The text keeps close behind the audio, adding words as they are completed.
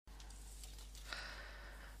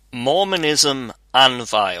Mormonism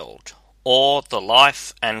Unveiled, or The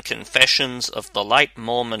Life and Confessions of the Late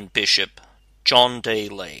Mormon Bishop John D.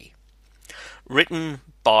 Lee. Written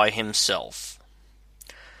by himself.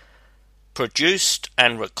 Produced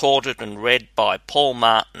and recorded and read by Paul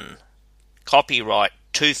Martin. Copyright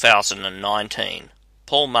 2019.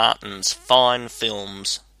 Paul Martin's Fine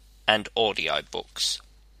Films and Audiobooks.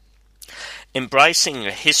 Embracing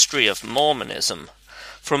a history of Mormonism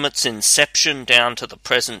from its inception down to the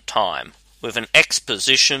present time, with an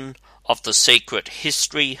exposition of the secret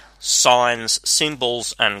history, signs,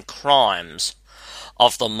 symbols, and crimes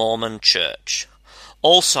of the Mormon Church.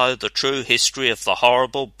 Also the true history of the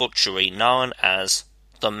horrible butchery known as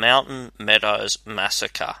the Mountain Meadows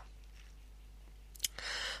Massacre.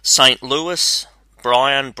 St. Louis,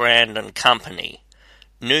 Brian Brand and Company,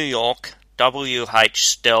 New York, W.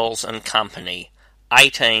 H. Stells and Company,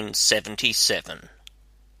 1877.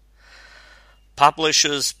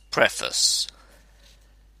 Publisher's Preface.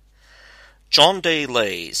 John D.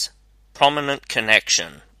 Lee's prominent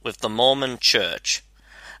connection with the Mormon Church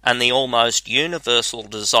and the almost universal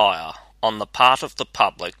desire on the part of the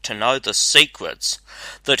public to know the secrets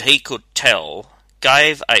that he could tell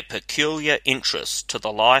gave a peculiar interest to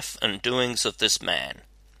the life and doings of this man,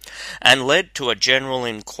 and led to a general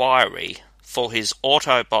inquiry for his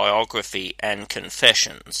autobiography and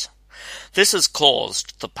confessions. This has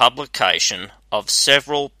caused the publication of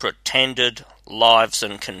several pretended lives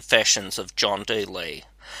and confessions of John D. Lee,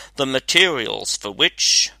 the materials for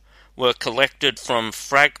which were collected from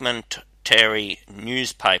fragmentary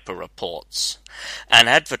newspaper reports and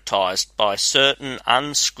advertised by certain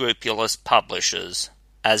unscrupulous publishers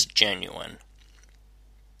as genuine.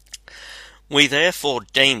 We therefore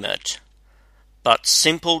deem it but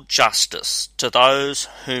simple justice to those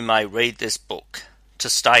who may read this book to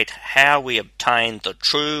state how we obtained the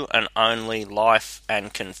true and only life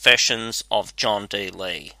and confessions of John D.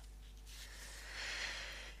 Lee.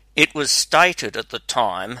 It was stated at the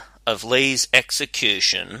time of Lee's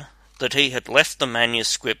execution that he had left the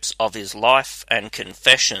manuscripts of his life and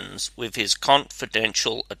confessions with his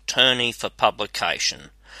confidential attorney for publication.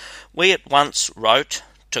 We at once wrote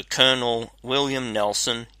to Colonel William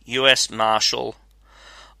Nelson, U.S. Marshal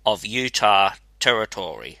of Utah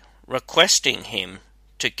Territory, requesting him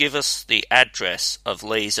to give us the address of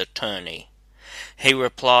Lee's attorney. He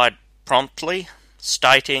replied promptly,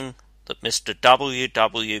 stating that Mr. W.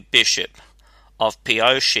 W. Bishop of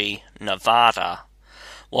Pioche, Nevada,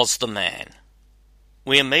 was the man.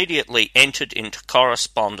 We immediately entered into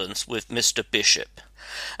correspondence with Mr. Bishop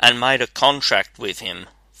and made a contract with him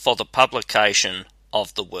for the publication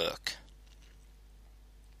of the work.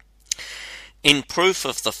 In proof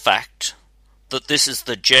of the fact that this is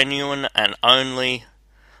the genuine and only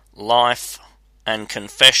life and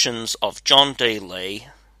confessions of John D. Lee,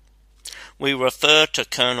 we refer to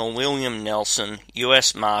Colonel William Nelson,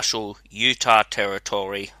 U.S. Marshal, Utah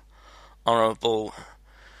Territory, Honorable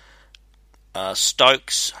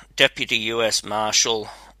Stokes, Deputy U.S. Marshal,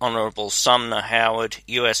 Honorable Sumner Howard,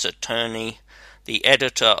 U.S. Attorney, the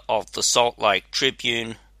Editor of the Salt Lake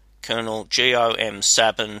Tribune, Colonel G.O.M.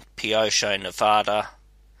 Sabin, Pioche, Nevada,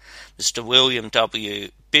 Mr. William W.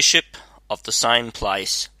 Bishop of the same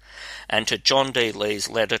place, and to John D. Lee's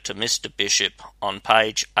letter to Mr. Bishop on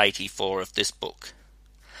page 84 of this book.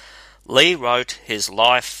 Lee wrote his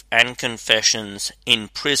life and confessions in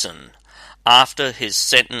prison after his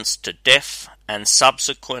sentence to death, and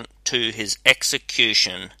subsequent to his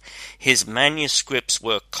execution, his manuscripts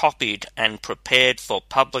were copied and prepared for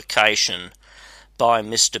publication by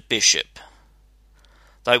Mr. Bishop.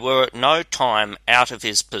 They were at no time out of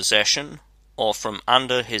his possession or from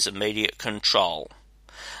under his immediate control,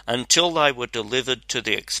 until they were delivered to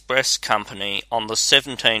the Express Company on the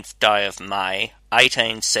 17th day of May,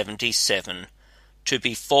 1877, to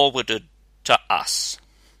be forwarded to us.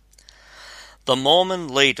 The Mormon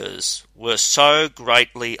leaders were so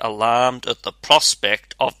greatly alarmed at the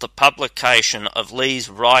prospect of the publication of Lee's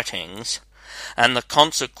writings and the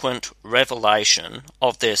consequent revelation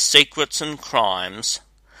of their secrets and crimes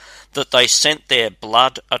that they sent their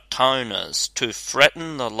blood atoners to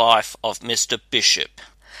threaten the life of Mr. Bishop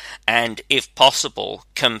and, if possible,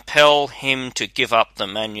 compel him to give up the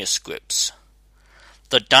manuscripts.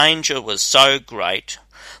 The danger was so great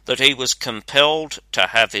that he was compelled to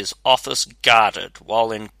have his office guarded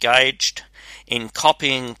while engaged in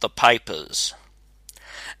copying the papers,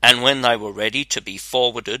 and when they were ready to be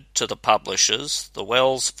forwarded to the publishers, the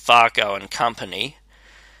Wells, Fargo and Company,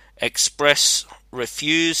 Express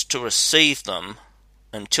refused to receive them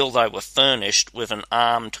until they were furnished with an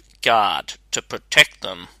armed guard to protect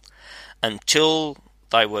them until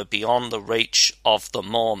they were beyond the reach of the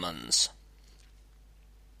Mormons.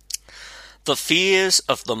 The fears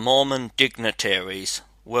of the Mormon dignitaries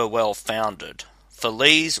were well founded, for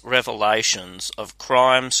Lee's revelations of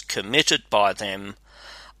crimes committed by them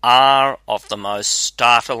are of the most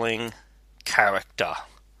startling character.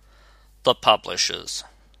 The publishers.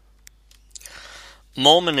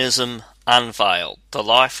 Mormonism Unveiled, the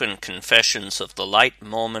life and confessions of the late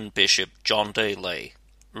Mormon Bishop John D. Lee.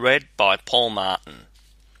 Read by Paul Martin.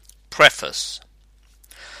 Preface.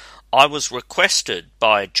 I was requested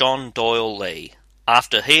by John Doyle Lee,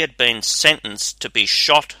 after he had been sentenced to be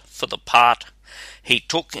shot for the part he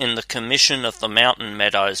took in the commission of the Mountain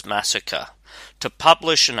Meadows Massacre, to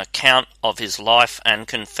publish an account of his life and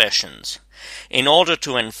confessions, in order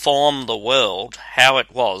to inform the world how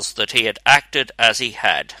it was that he had acted as he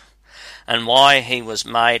had, and why he was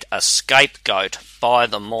made a scapegoat by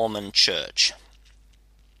the Mormon Church.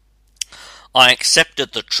 I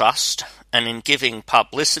accepted the trust, and in giving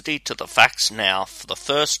publicity to the facts now for the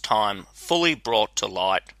first time fully brought to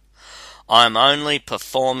light, I am only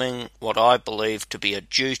performing what I believe to be a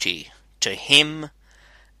duty to him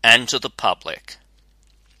and to the public.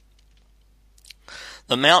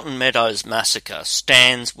 The Mountain Meadows Massacre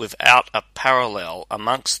stands without a parallel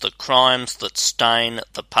amongst the crimes that stain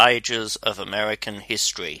the pages of American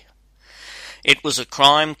history. It was a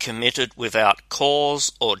crime committed without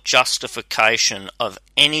cause or justification of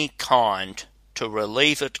any kind to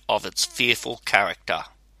relieve it of its fearful character.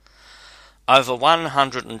 Over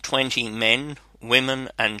 120 men, women,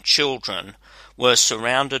 and children were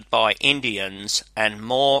surrounded by Indians and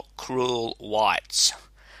more cruel whites,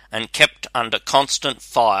 and kept under constant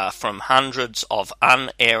fire from hundreds of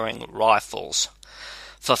unerring rifles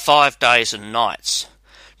for 5 days and nights,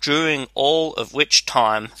 during all of which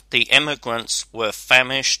time the emigrants were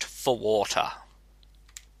famished for water.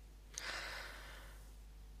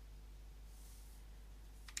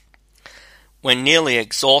 When nearly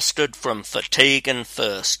exhausted from fatigue and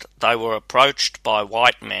thirst, they were approached by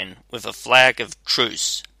white men with a flag of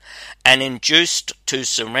truce, and induced to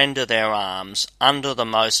surrender their arms under the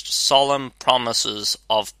most solemn promises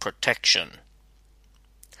of protection.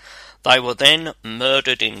 They were then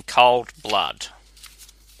murdered in cold blood,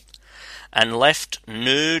 and left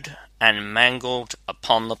nude and mangled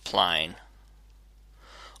upon the plain.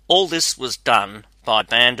 All this was done by a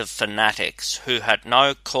band of fanatics who had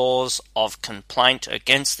no cause of complaint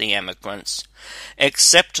against the emigrants,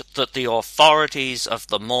 except that the authorities of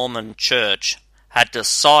the Mormon Church had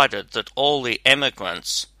decided that all the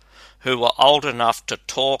emigrants who were old enough to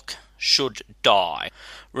talk should die,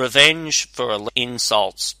 revenge for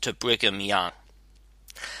insults to Brigham Young,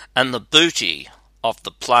 and the booty of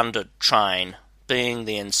the plundered train being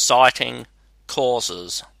the inciting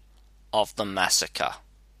causes of the massacre.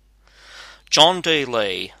 John D.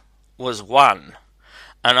 Lee was one,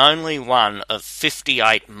 and only one, of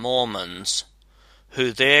 58 Mormons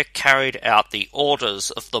who there carried out the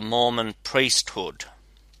orders of the Mormon priesthood.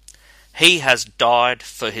 He has died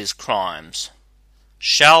for his crimes.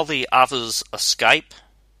 Shall the others escape?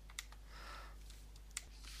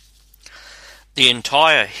 The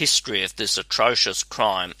entire history of this atrocious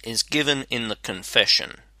crime is given in the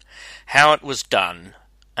confession, how it was done,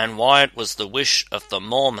 and why it was the wish of the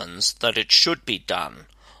Mormons that it should be done.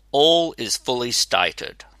 All is fully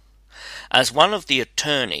stated. As one of the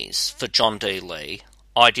attorneys for John D. Lee,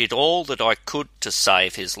 I did all that I could to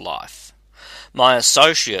save his life. My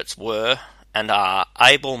associates were, and are,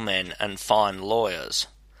 able men and fine lawyers,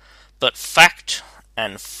 but fact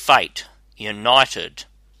and fate united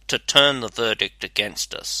to turn the verdict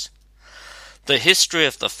against us. The history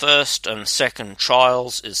of the first and second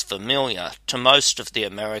trials is familiar to most of the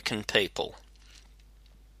American people.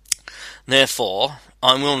 Therefore,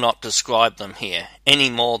 I will not describe them here any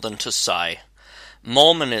more than to say,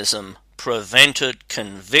 Mormonism prevented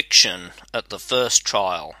conviction at the first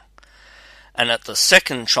trial, and at the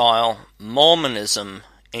second trial, Mormonism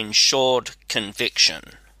ensured conviction.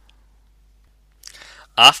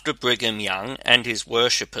 After Brigham Young and his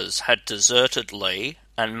worshippers had deserted Lee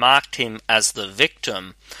and marked him as the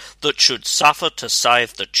victim that should suffer to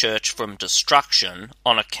save the church from destruction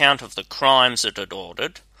on account of the crimes it had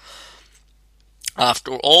ordered,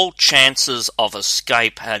 after all chances of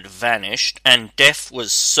escape had vanished and death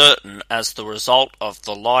was certain as the result of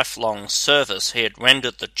the lifelong service he had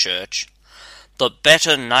rendered the church, the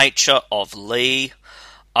better nature of Lee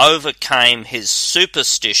overcame his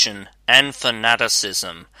superstition and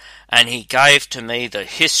fanaticism, and he gave to me the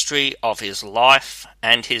history of his life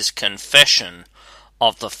and his confession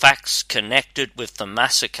of the facts connected with the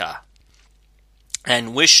massacre,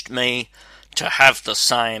 and wished me to have the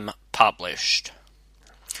same published.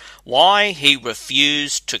 Why he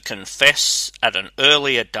refused to confess at an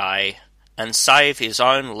earlier day and save his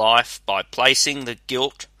own life by placing the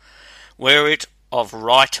guilt where it of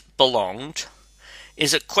right belonged,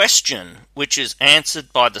 is a question which is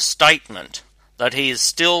answered by the statement that he is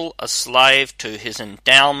still a slave to his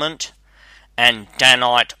endowment and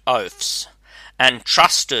Danite oaths, and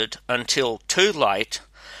trusted until too late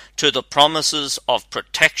to the promises of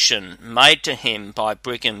protection made to him by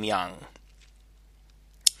Brigham Young.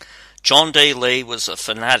 John D. Lee was a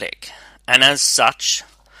fanatic, and as such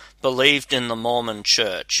believed in the Mormon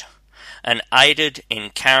Church, and aided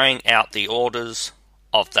in carrying out the orders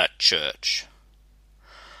of that church.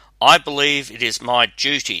 I believe it is my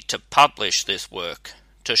duty to publish this work,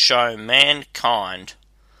 to show mankind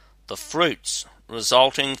the fruits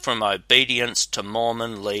resulting from obedience to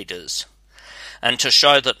Mormon leaders, and to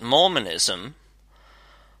show that Mormonism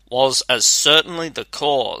was as certainly the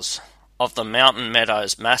cause of the Mountain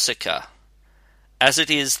Meadows massacre as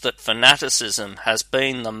it is that fanaticism has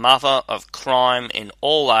been the mother of crime in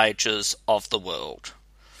all ages of the world.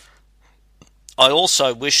 I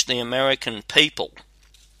also wish the American people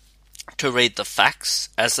to read the facts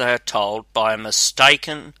as they are told by a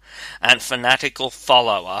mistaken and fanatical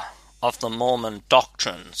follower of the Mormon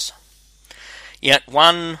doctrines, yet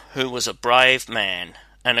one who was a brave man,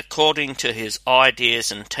 and according to his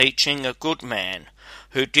ideas and teaching a good man,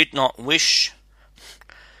 who did not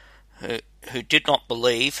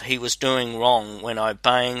believe he was doing wrong when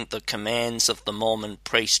obeying the commands of the Mormon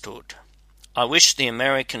priesthood. I wish the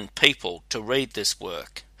American people to read this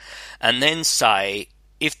work, and then say,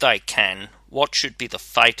 if they can, what should be the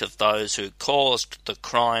fate of those who caused the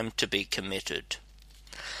crime to be committed.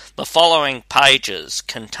 The following pages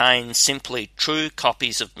contain simply true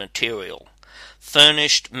copies of material,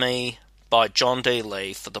 furnished me by John D.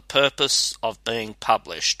 Lee for the purpose of being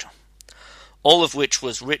published, all of which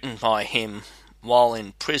was written by him while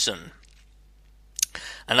in prison,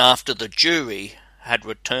 and after the jury had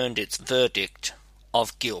returned its verdict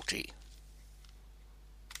of guilty.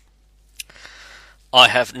 I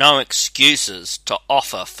have no excuses to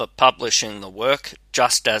offer for publishing the work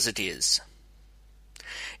just as it is.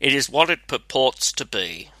 It is what it purports to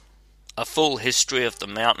be, a full history of the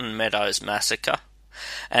Mountain Meadows massacre,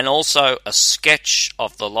 and also a sketch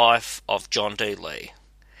of the life of John D. Lee,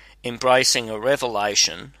 embracing a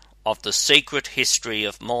revelation of the secret history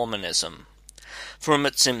of Mormonism, from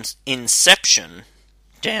its inception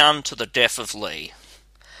down to the death of Lee,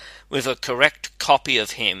 with a correct copy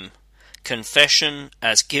of him, confession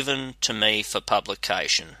as given to me for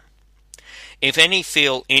publication. If any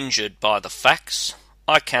feel injured by the facts,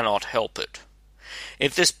 I cannot help it.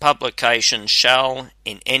 If this publication shall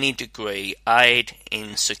in any degree aid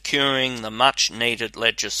in securing the much-needed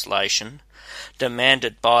legislation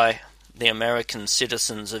demanded by the American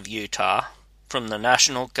citizens of Utah from the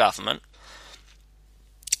national government,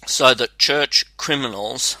 so that church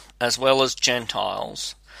criminals as well as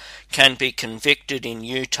Gentiles can be convicted in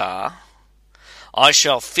Utah, I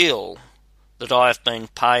shall feel that I have been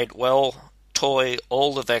paid well toy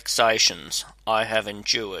all the vexations I have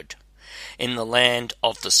endured in the land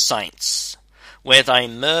of the saints, where they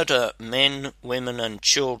murder men, women, and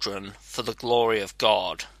children for the glory of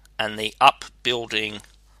God and the upbuilding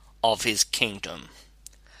of his kingdom.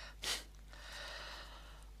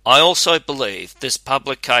 I also believe this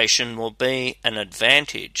publication will be an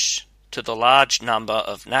advantage to the large number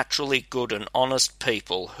of naturally good and honest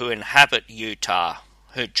people who inhabit Utah,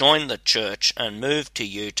 who join the church and move to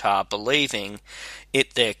Utah believing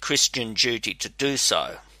it their Christian duty to do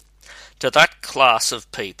so. To that class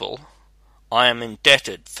of people I am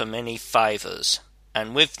indebted for many favours,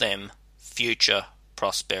 and with them future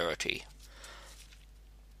prosperity.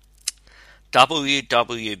 W.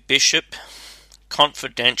 W. Bishop,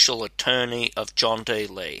 confidential attorney of John D.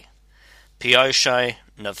 Lee, Pioche,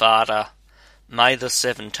 Nevada, May the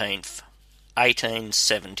 17th,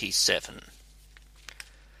 1877.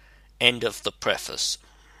 End of the preface.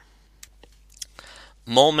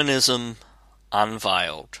 Mormonism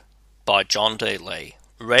Unveiled by John D. Lee.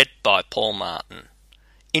 Read by Paul Martin.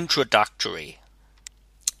 Introductory.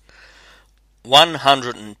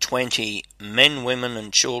 120 men, women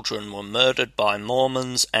and children were murdered by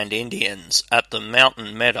Mormons and Indians at the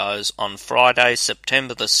Mountain Meadows on Friday,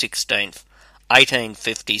 September the 16th,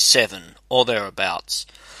 1857, or thereabouts.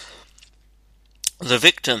 The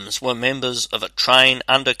victims were members of a train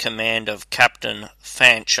under command of Captain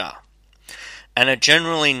Fancher, and are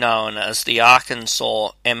generally known as the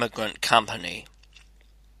Arkansas Emigrant Company.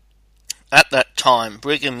 At that time,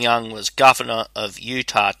 Brigham Young was governor of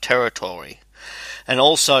Utah Territory, and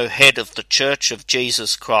also head of the Church of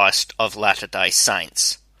Jesus Christ of Latter-day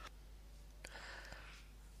Saints.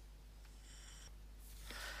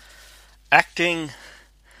 Acting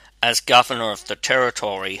as governor of the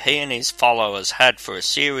territory, he and his followers had for a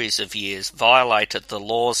series of years violated the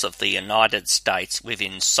laws of the United States with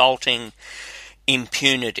insulting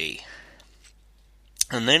impunity,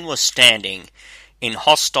 and then was standing in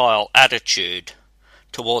hostile attitude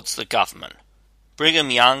towards the government.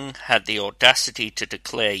 Brigham Young had the audacity to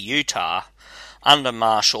declare Utah under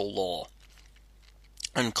martial law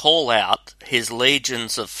and call out his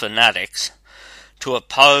legions of fanatics to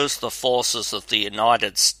oppose the forces of the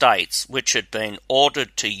United States, which had been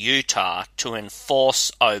ordered to Utah to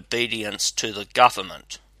enforce obedience to the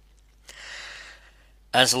government.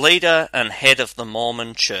 As leader and head of the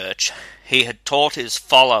Mormon Church, he had taught his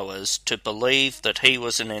followers to believe that he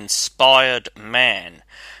was an inspired man,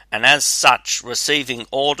 and as such receiving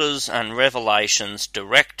orders and revelations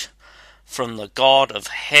direct from the God of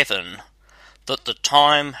heaven, that the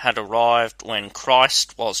time had arrived when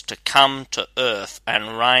Christ was to come to earth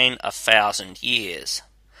and reign 1,000 years,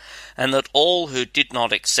 and that all who did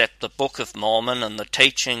not accept the Book of Mormon and the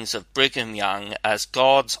teachings of Brigham Young as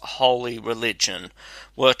God's holy religion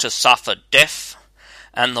were to suffer death,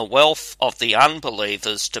 and the wealth of the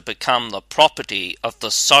unbelievers to become the property of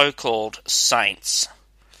the so-called saints.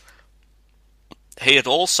 He had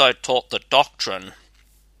also taught the doctrine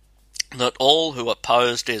that all who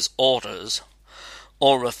opposed his orders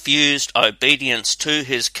or refused obedience to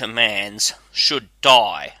his commands should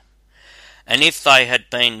die, and if they had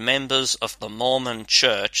been members of the Mormon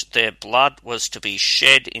Church, their blood was to be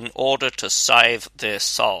shed in order to save their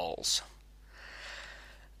souls.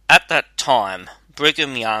 At that time,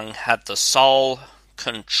 Brigham Young had the sole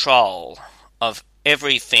control of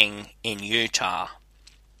everything in Utah.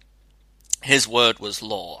 His word was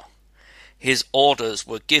law. His orders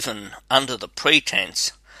were given under the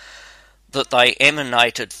pretense that they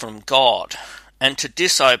emanated from God, and to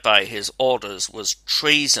disobey his orders was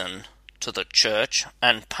treason to the church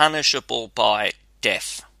and punishable by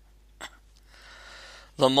death.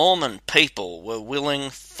 The Mormon people were willing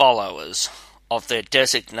followers of their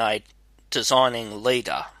designing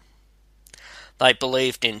leader. They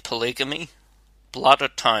believed in polygamy, blood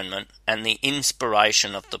atonement, and the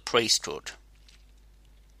inspiration of the priesthood.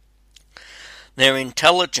 Their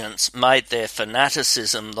intelligence made their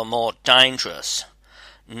fanaticism the more dangerous.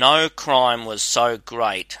 No crime was so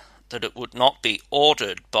great that it would not be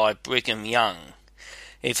ordered by Brigham Young,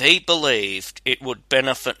 if he believed it would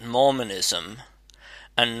benefit Mormonism,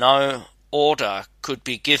 and no order could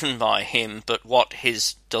be given by him but what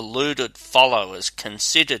his deluded followers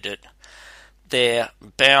considered it their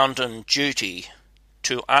bounden duty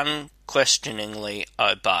to unquestioningly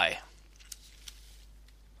obey.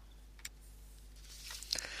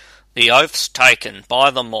 The oaths taken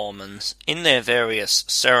by the Mormons in their various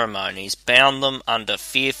ceremonies bound them under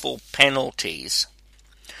fearful penalties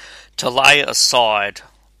to lay aside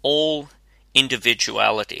all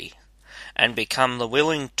individuality and become the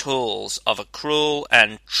willing tools of a cruel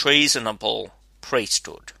and treasonable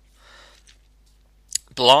priesthood.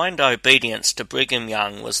 Blind obedience to Brigham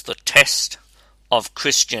Young was the test of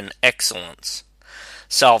Christian excellence.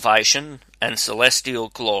 Salvation and celestial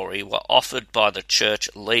glory were offered by the church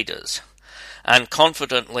leaders, and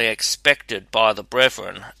confidently expected by the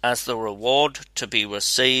brethren as the reward to be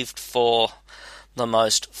received for the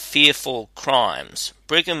most fearful crimes.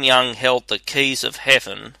 Brigham Young held the keys of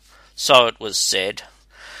heaven, so it was said,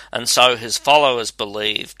 and so his followers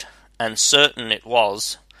believed, and certain it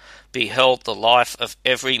was, beheld the life of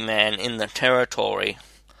every man in the territory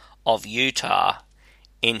of Utah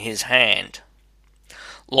in his hand.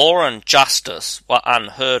 Law and justice were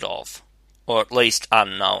unheard of, or at least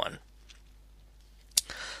unknown.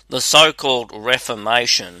 The so-called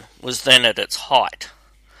Reformation was then at its height.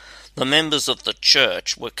 The members of the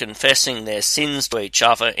church were confessing their sins to each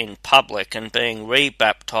other in public and being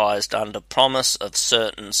rebaptized under promise of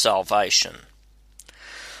certain salvation.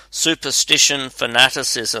 Superstition,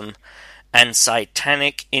 fanaticism, and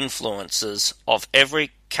satanic influences of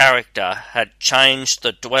every character had changed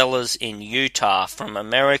the dwellers in Utah from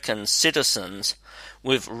American citizens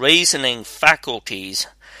with reasoning faculties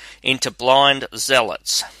into blind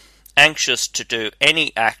zealots, anxious to do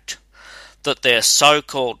any act that their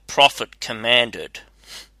so-called prophet commanded.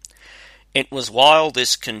 It was while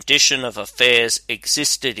this condition of affairs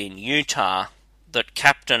existed in Utah that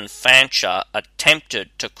Captain Fancher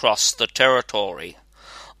attempted to cross the territory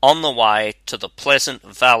on the way to the pleasant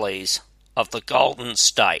valleys of the Golden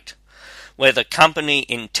State, where the company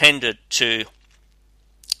intended to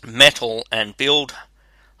settle and build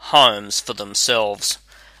homes for themselves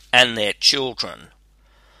and their children.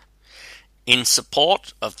 In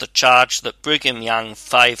support of the charge that Brigham Young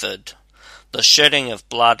favoured the shedding of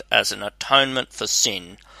blood as an atonement for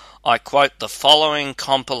sin, I quote the following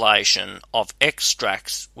compilation of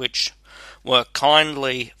extracts which were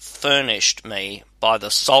kindly furnished me by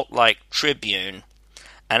the Salt Lake Tribune,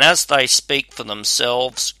 and as they speak for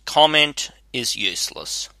themselves, comment is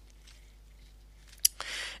useless.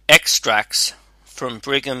 Extracts from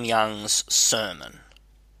Brigham Young's sermon.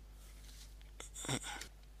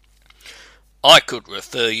 I could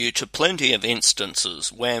refer you to plenty of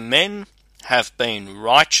instances where men have been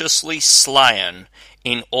righteously slain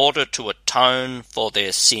in order to atone for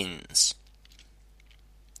their sins.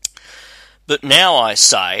 But now I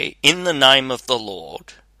say, in the name of the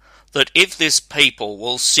Lord, that if this people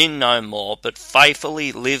will sin no more but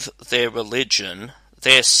faithfully live their religion,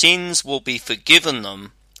 their sins will be forgiven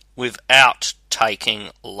them without taking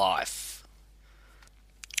life.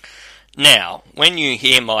 Now, when you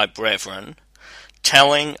hear my brethren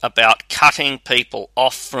telling about cutting people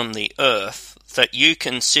off from the earth that you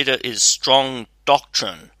consider is strong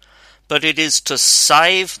doctrine, but it is to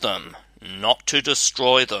save them, not to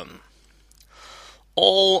destroy them.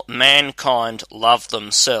 All mankind love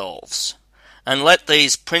themselves, and let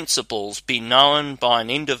these principles be known by an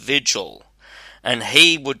individual, and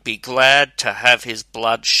he would be glad to have his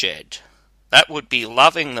blood shed. That would be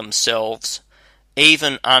loving themselves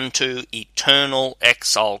even unto eternal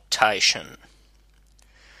exaltation.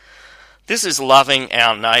 This is loving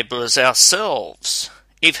our neighbour as ourselves.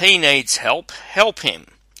 If he needs help, help him.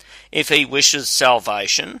 If he wishes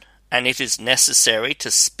salvation, and it is necessary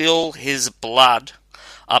to spill his blood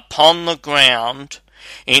upon the ground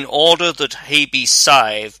in order that he be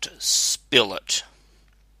saved, spill it.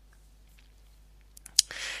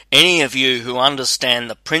 Any of you who understand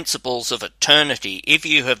the principles of eternity, if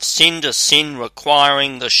you have sinned a sin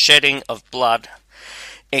requiring the shedding of blood,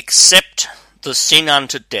 except the sin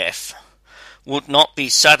unto death, would not be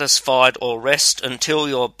satisfied or rest until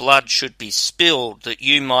your blood should be spilled, that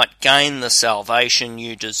you might gain the salvation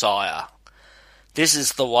you desire. This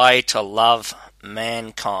is the way to love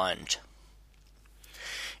mankind.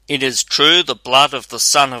 It is true the blood of the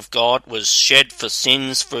Son of God was shed for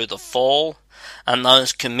sins through the fall, and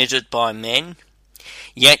those committed by men.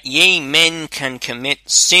 Yet ye men can commit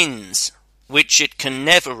sins which it can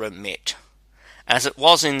never remit. As it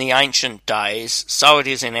was in the ancient days, so it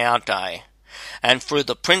is in our day, and through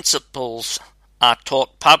the principles are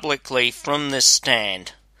taught publicly from this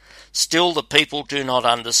stand. Still the people do not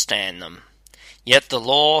understand them, yet the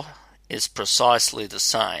law is precisely the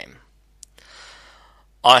same.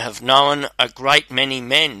 I have known a great many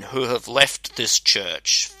men who have left this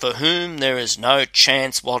church, for whom there is no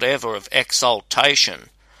chance whatever of exaltation.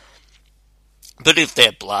 But if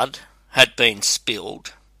their blood had been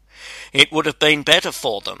spilled, it would have been better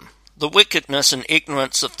for them. The wickedness and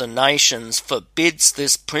ignorance of the nations forbids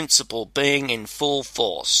this principle being in full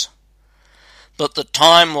force. But the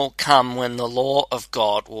time will come when the law of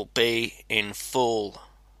God will be in full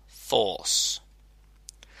force.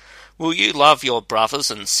 Will you love your brothers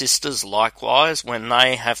and sisters likewise when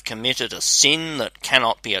they have committed a sin that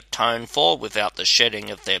cannot be atoned for without the shedding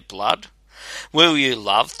of their blood? Will you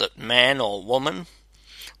love that man or woman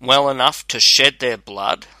well enough to shed their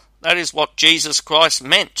blood? That is what Jesus Christ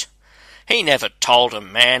meant. He never told a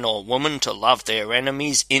man or woman to love their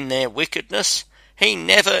enemies in their wickedness. He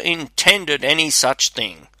never intended any such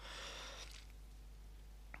thing.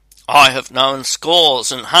 I have known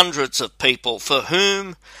scores and hundreds of people for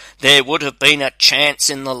whom there would have been a chance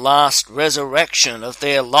in the last resurrection of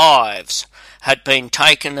their lives, had been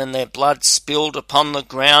taken and their blood spilled upon the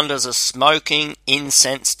ground as a smoking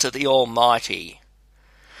incense to the Almighty,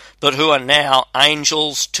 but who are now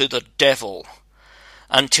angels to the devil,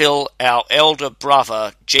 until our elder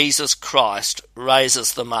brother, Jesus Christ,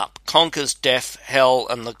 raises them up, conquers death, hell,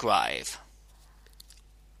 and the grave.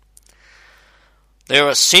 There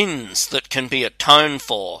are sins that can be atoned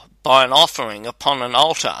for by an offering upon an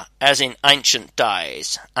altar, as in ancient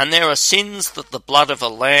days, and there are sins that the blood of a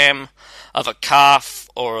lamb, of a calf,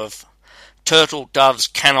 or of turtle doves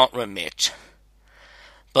cannot remit,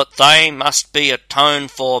 but they must be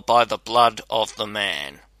atoned for by the blood of the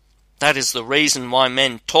man. That is the reason why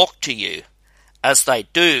men talk to you as they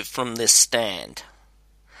do from this stand.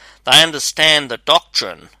 They understand the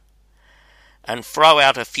doctrine and throw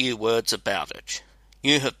out a few words about it.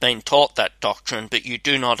 You have been taught that doctrine, but you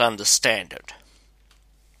do not understand it.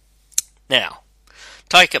 Now,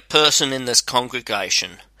 take a person in this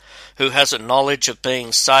congregation who has a knowledge of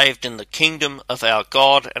being saved in the kingdom of our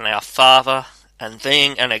God and our Father, and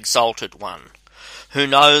being an exalted one, who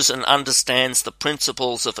knows and understands the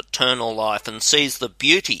principles of eternal life and sees the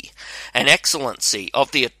beauty and excellency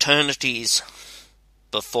of the eternities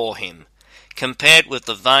before him. compared with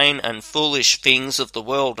the vain and foolish things of the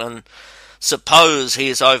world, and suppose he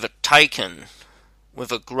is overtaken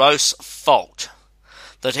with a gross fault,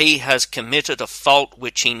 that he has committed a fault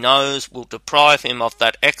which he knows will deprive him of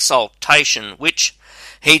that exaltation which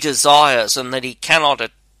he desires, and that he cannot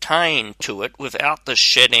attain to it without the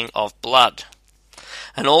shedding of blood,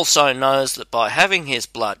 and also knows that by having his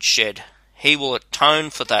blood shed he will atone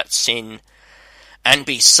for that sin and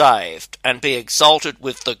be saved and be exalted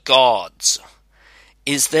with the gods.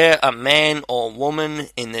 Is there a man or woman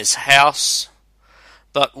in this house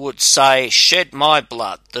but would say, shed my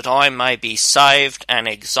blood that I may be saved and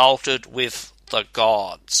exalted with the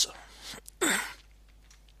gods?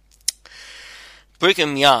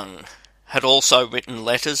 Brigham Young had also written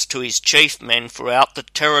letters to his chief men throughout the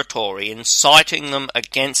territory, inciting them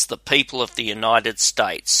against the people of the United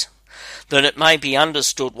States, that it may be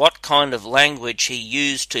understood what kind of language he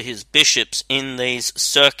used to his bishops in these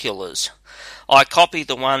circulars. I copy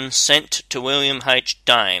the one sent to William H.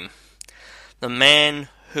 Dame, the man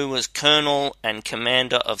who was colonel and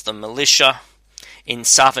commander of the militia in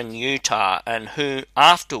southern Utah, and who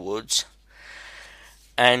afterwards,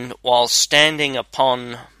 and while standing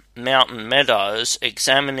upon Mountain Meadows,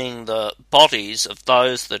 examining the bodies of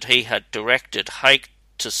those that he had directed Hake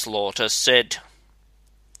to slaughter, said,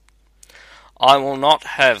 I will not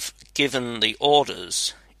have given the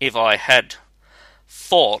orders if I had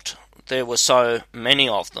thought there were so many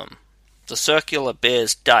of them. The circular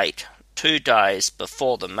bears date 2 days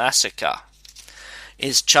before the massacre,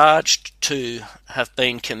 is charged to have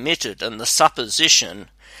been committed, and the supposition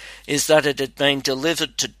is that it had been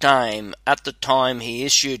delivered to Dame at the time he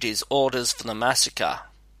issued his orders for the massacre.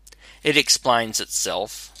 It explains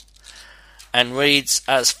itself and reads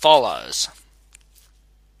as follows.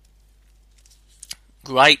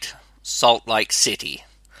 Great Salt Lake City,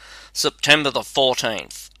 September the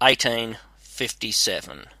 14th,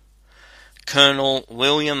 1857. Colonel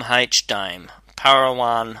William H. Dame,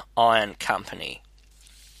 Parowan Iron Company.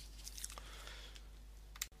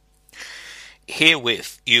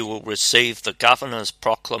 Herewith you will receive the Governor's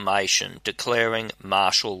proclamation declaring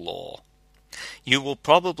martial law. You will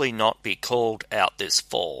probably not be called out this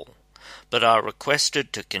fall, but are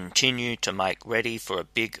requested to continue to make ready for a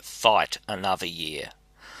big fight another year.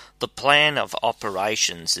 The plan of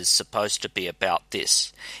operations is supposed to be about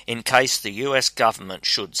this. In case the U.S. government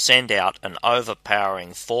should send out an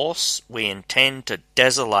overpowering force, we intend to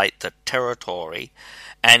desolate the territory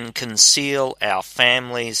and conceal our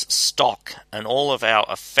family's stock and all of our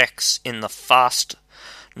effects in the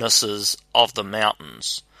fastnesses of the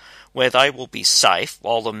mountains, where they will be safe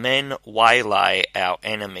while the men waylay our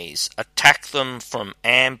enemies, attack them from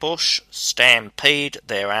ambush, stampede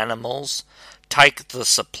their animals, take the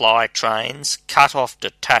supply trains, cut off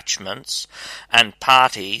detachments and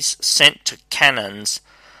parties sent to cannons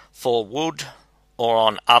for wood or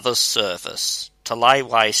on other service, to lay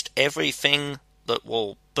waste everything that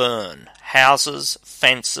will burn, houses,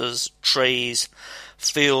 fences, trees,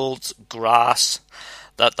 fields, grass,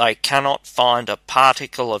 that they cannot find a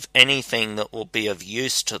particle of anything that will be of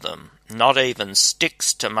use to them, not even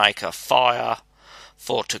sticks to make a fire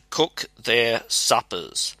for to cook their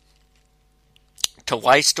suppers, to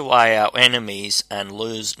waste away our enemies and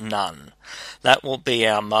lose none. That will be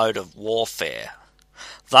our mode of warfare.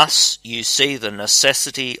 Thus you see the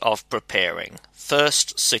necessity of preparing.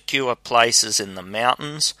 First, secure places in the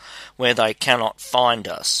mountains where they cannot find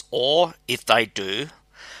us, or, if they do,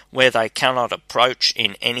 where they cannot approach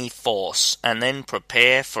in any force, and then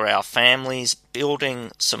prepare for our families,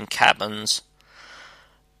 building some cabins,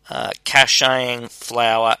 caching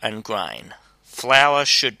flour and grain. Flour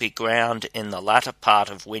should be ground in the latter part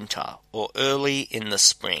of winter, or early in the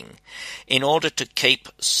spring, in order to keep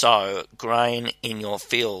sow grain in your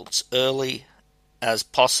fields early as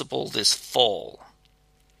possible this fall,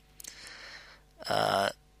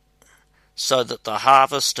 so that the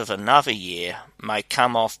harvest of another year may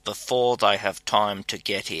come off before they have time to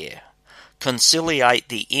get here. Conciliate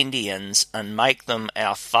the Indians and make them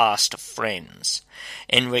our fast friends.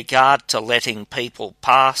 In regard to letting people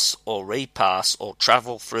pass or repass or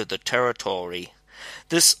travel through the territory,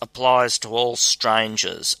 this applies to all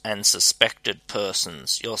strangers and suspected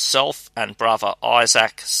persons. Yourself and brother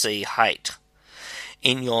Isaac C. Haight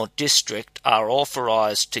in your district are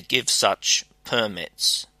authorized to give such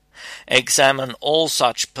permits. Examine all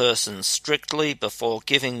such persons strictly before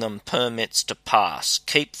giving them permits to pass.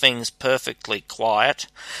 Keep things perfectly quiet,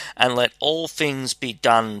 and let all things be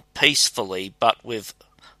done peacefully but with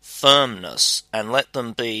firmness, and let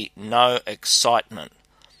them be no excitement.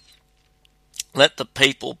 Let the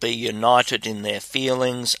people be united in their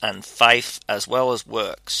feelings and faith as well as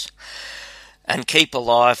works. and keep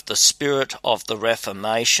alive the spirit of the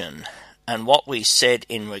Reformation. And what we said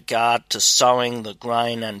in regard to sowing the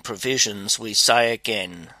grain and provisions we say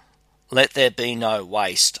again. Let there be no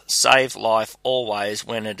waste. Save life always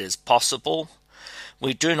when it is possible.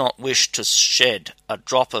 We do not wish to shed a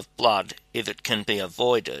drop of blood if it can be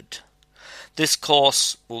avoided. This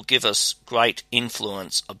course will give us great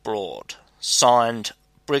influence abroad. Signed,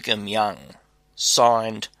 Brigham Young.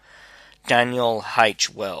 Signed, Daniel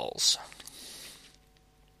H. Wells.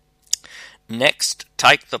 Next,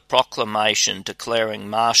 take the proclamation declaring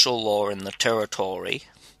martial law in the territory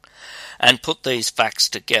and put these facts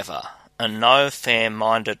together, and no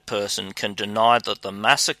fair-minded person can deny that the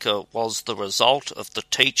massacre was the result of the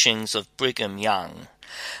teachings of Brigham Young,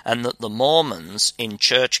 and that the Mormons in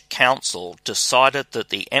church council decided that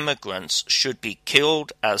the emigrants should be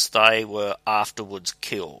killed as they were afterwards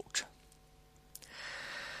killed.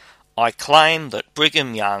 I claim that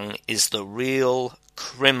Brigham Young is the real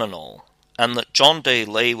criminal, and that John D.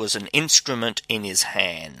 Lee was an instrument in his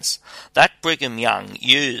hands. That Brigham Young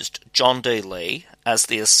used John D. Lee as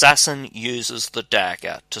the assassin uses the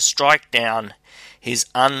dagger to strike down his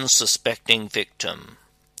unsuspecting victim.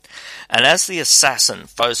 And as the assassin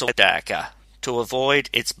throws a dagger to avoid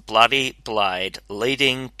its bloody blade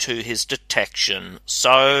leading to his detection,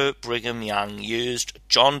 so Brigham Young used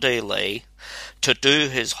John D. Lee to do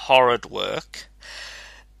his horrid work.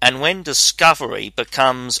 And when discovery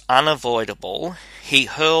becomes unavoidable, he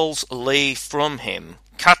hurls Lee from him,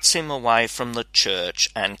 cuts him away from the church,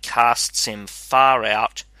 and casts him far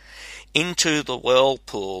out into the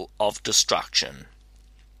whirlpool of destruction.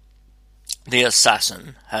 The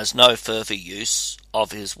assassin has no further use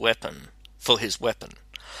of his weapon for his weapon.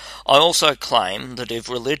 I also claim that if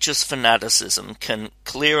religious fanaticism can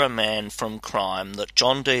clear a man from crime, that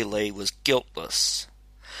John D. Lee was guiltless.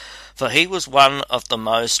 For he was one of the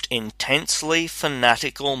most intensely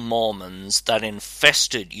fanatical Mormons that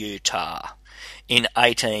infested Utah in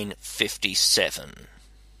 1857.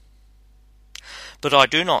 But I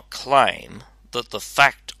do not claim that the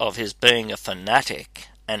fact of his being a fanatic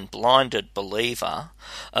and blinded believer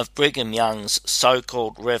of Brigham Young's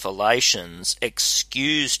so-called revelations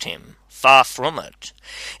excused him. Far from it.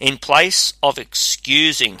 In place of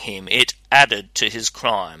excusing him, it added to his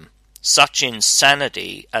crime. Such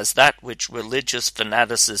insanity as that which religious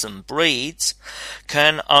fanaticism breeds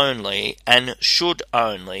can only and should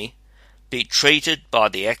only be treated by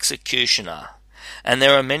the executioner, and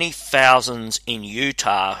there are many thousands in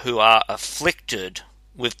Utah who are afflicted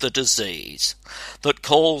with the disease that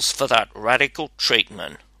calls for that radical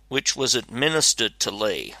treatment which was administered to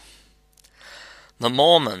Lee. The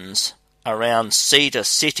Mormons around Cedar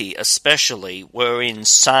City especially were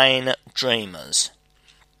insane dreamers.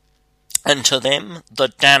 And to them, the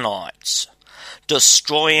Danites,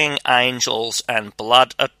 destroying angels and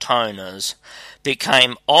blood atoners,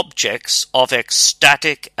 became objects of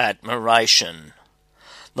ecstatic admiration.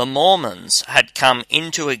 The Mormons had come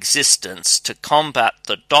into existence to combat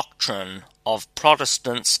the doctrine of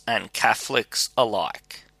Protestants and Catholics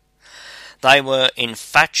alike. They were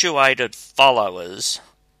infatuated followers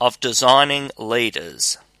of designing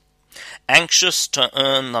leaders, anxious to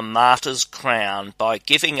earn the martyr's crown by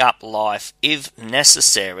giving up life, if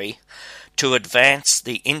necessary, to advance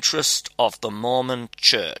the interest of the Mormon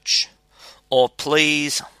Church, or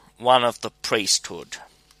please one of the priesthood.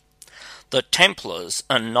 The Templars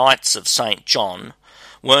and Knights of St. John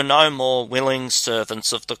were no more willing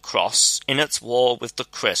servants of the cross in its war with the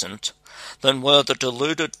Crescent than were the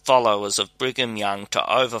deluded followers of Brigham Young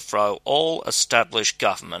to overthrow all established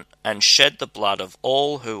government and shed the blood of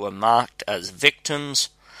all who were marked as victims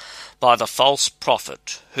by the false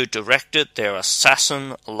prophet who directed their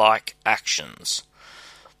assassin-like actions.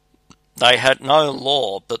 They had no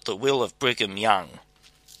law but the will of Brigham Young,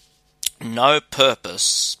 no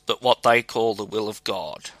purpose but what they call the will of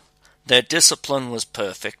God. Their discipline was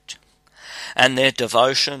perfect, and their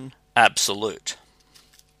devotion absolute.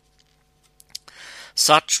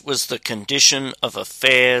 Such was the condition of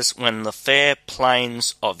affairs when the fair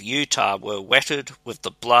plains of Utah were wetted with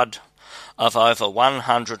the blood of over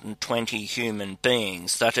 120 human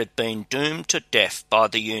beings that had been doomed to death by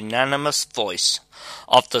the unanimous voice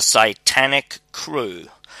of the satanic crew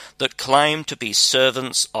that claimed to be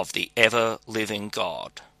servants of the ever-living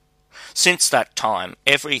God. Since that time,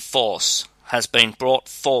 every force has been brought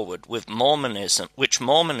forward with which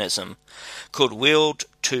Mormonism could wield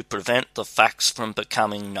to prevent the facts from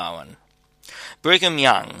becoming known. Brigham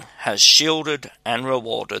Young has shielded and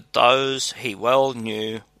rewarded those he well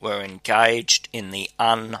knew were engaged in the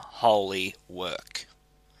unholy work.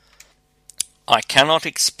 I cannot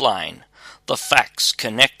explain the facts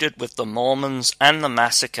connected with the Mormons and the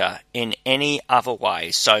massacre in any other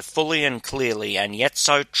way so fully and clearly and yet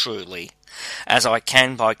so truly as I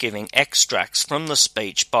can by giving extracts from the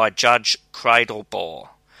speech by Judge Cradlebore,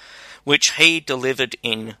 which he delivered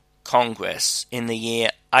in Congress in the year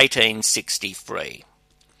 1863.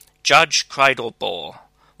 Judge Cradlebore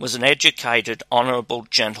was an educated, honourable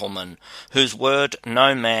gentleman whose word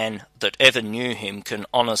no man that ever knew him can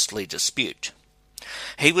honestly dispute.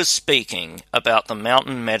 He was speaking about the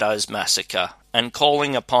Mountain Meadows Massacre and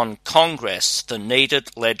calling upon Congress for needed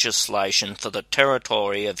legislation for the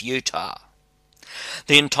territory of Utah.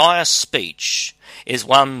 The entire speech is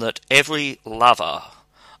one that every lover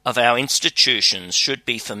of our institutions should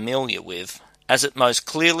be familiar with, as it most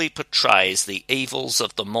clearly portrays the evils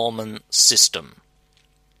of the Mormon system.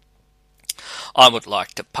 I would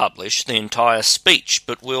like to publish the entire speech,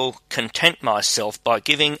 but will content myself by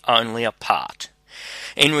giving only a part.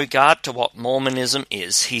 In regard to what Mormonism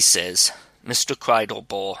is, he says, Mr.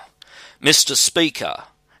 Cradlebore, Mr. Speaker,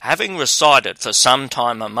 having resided for some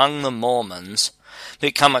time among the Mormons,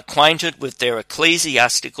 become acquainted with their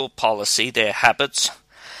ecclesiastical policy, their habits,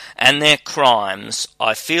 and their crimes,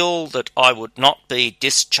 I feel that I would not be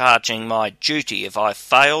discharging my duty if I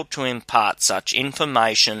failed to impart such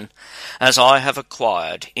information as I have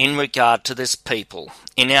acquired in regard to this people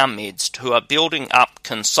in our midst who are building up,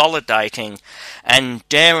 consolidating, and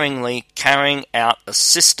daringly carrying out a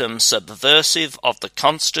system subversive of the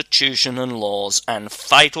Constitution and laws and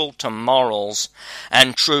fatal to morals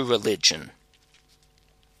and true religion.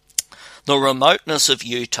 The remoteness of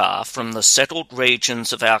Utah from the settled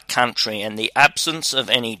regions of our country and the absence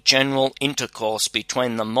of any general intercourse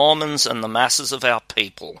between the Mormons and the masses of our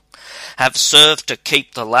people have served to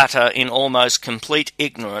keep the latter in almost complete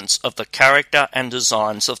ignorance of the character and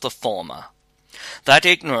designs of the former. That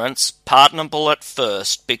ignorance, pardonable at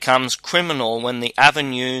first, becomes criminal when the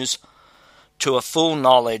avenues to a full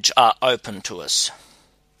knowledge are open to us.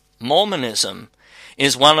 Mormonism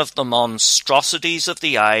is one of the monstrosities of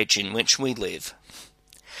the age in which we live.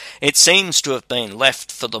 It seems to have been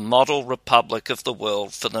left for the model republic of the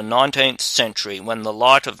world for the 19th century, when the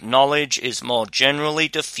light of knowledge is more generally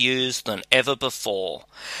diffused than ever before,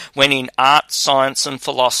 when in art, science, and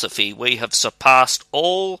philosophy we have surpassed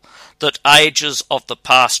all that ages of the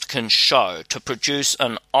past can show, to produce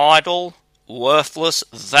an idle, worthless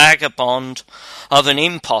vagabond of an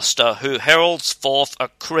impostor who heralds forth a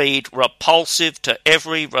creed repulsive to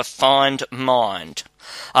every refined mind,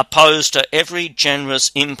 opposed to every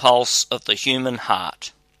generous impulse of the human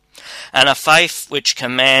heart, and a faith which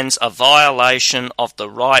commands a violation of the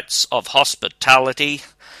rights of hospitality,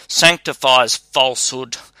 sanctifies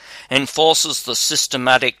falsehood, enforces the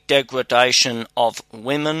systematic degradation of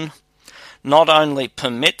women, not only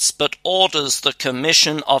permits but orders the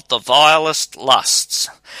commission of the vilest lusts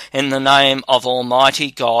in the name of Almighty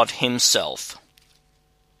God Himself,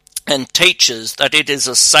 and teaches that it is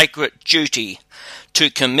a sacred duty to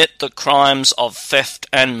commit the crimes of theft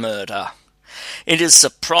and murder. It is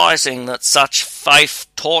surprising that such faith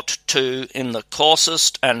taught to in the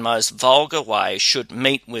coarsest and most vulgar way should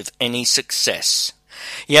meet with any success.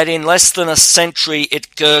 Yet in less than a century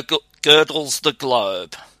it girdles the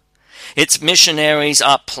globe. Its missionaries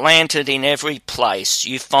are planted in every place.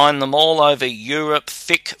 You find them all over Europe,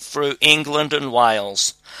 thick through England and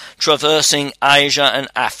Wales, traversing Asia and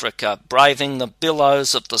Africa, braving the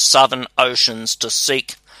billows of the southern oceans to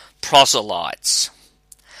seek proselytes.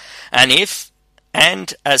 And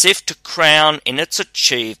as if to crown in its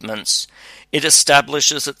achievements, it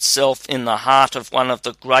establishes itself in the heart of one of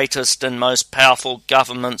the greatest and most powerful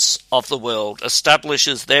governments of the world,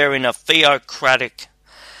 establishes therein a theocratic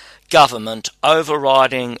government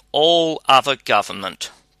overriding all other government,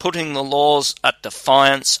 putting the laws at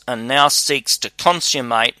defiance, and now seeks to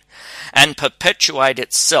consummate and perpetuate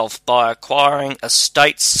itself by acquiring a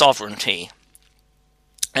state sovereignty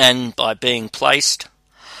and by being placed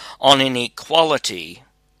on an equality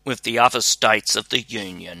with the other states of the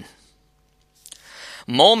Union.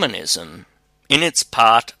 Mormonism, in its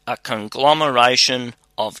part, a conglomeration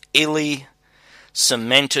of illy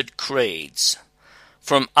cemented creeds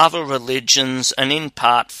from other religions, and in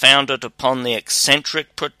part founded upon the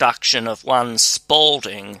eccentric production of one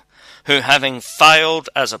Spalding, who, having failed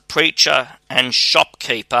as a preacher and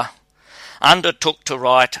shopkeeper, undertook to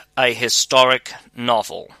write a historic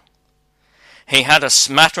novel. He had a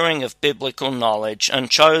smattering of biblical knowledge, and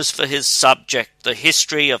chose for his subject the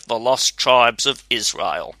history of the lost tribes of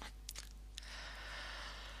Israel.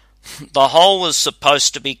 The whole was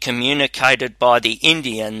supposed to be communicated by the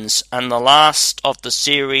Indians, and the last of the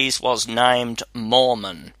series was named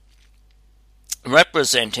Mormon,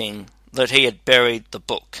 representing that he had buried the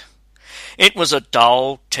book. It was a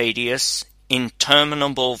dull, tedious,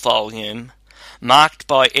 interminable volume, marked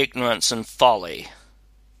by ignorance and folly.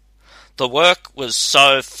 The work was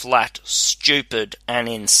so flat, stupid, and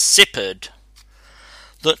insipid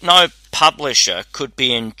that no publisher could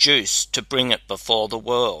be induced to bring it before the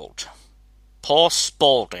world. Poor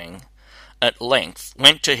Spalding at length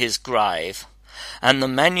went to his grave, and the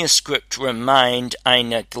manuscript remained a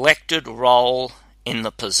neglected roll in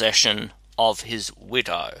the possession of his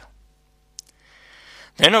widow.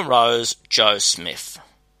 Then arose Joe Smith,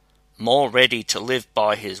 more ready to live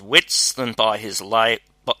by his wits than by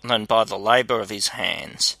the labour of his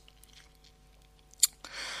hands.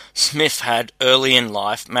 Smith had early in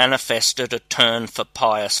life manifested a turn for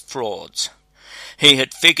pious frauds. He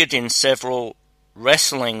had figured in several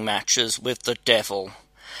wrestling matches with the devil,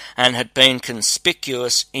 and had been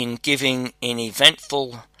conspicuous in giving in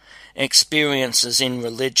eventful experiences in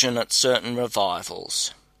religion at certain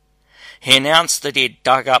revivals. He announced that he had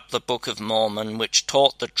dug up the Book of Mormon, which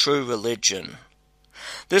taught the true religion.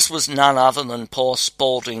 This was none other than poor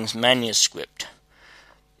Spalding's manuscript,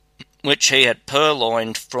 which he had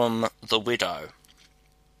purloined from the widow.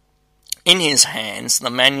 In his hands,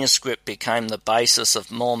 the manuscript became the basis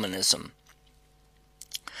of Mormonism.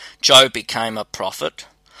 Joe became a prophet,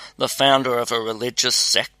 the founder of a religious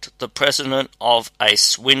sect, the president of a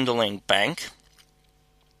swindling bank,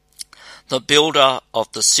 the builder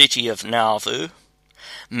of the city of Nauvoo,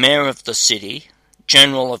 mayor of the city,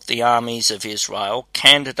 general of the armies of Israel,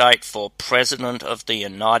 candidate for president of the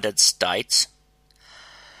United States,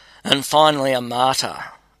 and finally a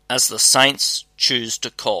martyr, as the saints choose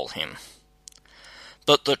to call him.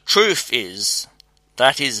 But the truth is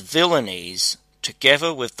that his villainies,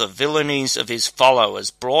 together with the villainies of his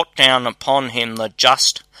followers, brought down upon him the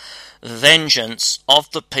just vengeance of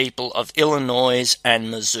the people of Illinois and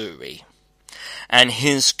Missouri, and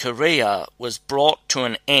his career was brought to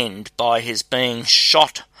an end by his being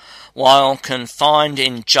shot while confined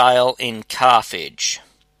in jail in Carthage.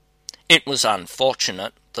 It was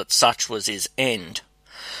unfortunate that such was his end,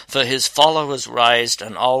 for his followers raised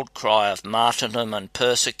an old cry of martyrdom and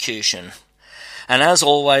persecution, and as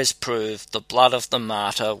always proved, the blood of the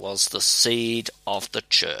martyr was the seed of the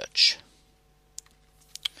church.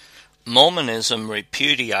 Mormonism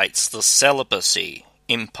repudiates the celibacy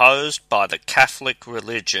imposed by the Catholic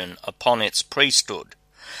religion upon its priesthood,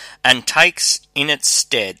 and takes in its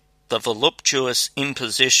stead the voluptuous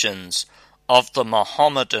impositions of the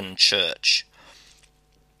Mohammedan Church.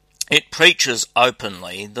 It preaches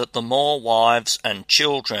openly that the more wives and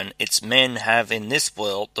children its men have in this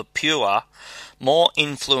world, the purer, more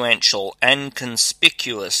influential and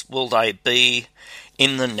conspicuous will they be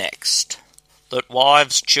in the next. That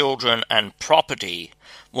wives, children, and property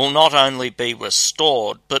will not only be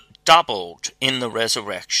restored, but doubled in the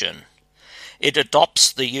resurrection. It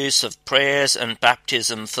adopts the use of prayers and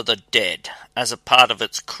baptism for the dead as a part of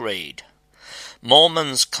its creed.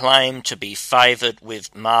 Mormons claim to be favoured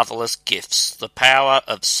with marvellous gifts, the power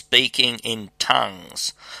of speaking in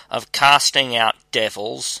tongues, of casting out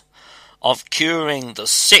devils, of curing the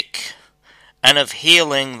sick, and of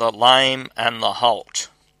healing the lame and the halt.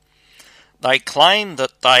 They claim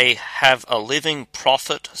that they have a living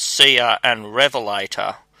prophet, seer, and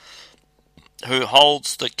revelator who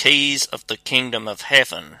holds the keys of the kingdom of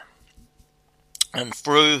heaven, and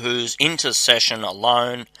through whose intercession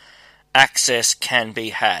alone access can be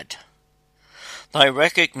had. They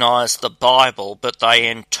recognize the Bible, but they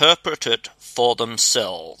interpret it for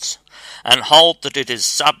themselves, and hold that it is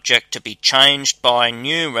subject to be changed by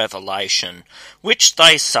new revelation, which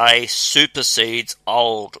they say supersedes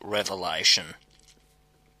old revelation.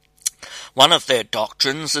 One of their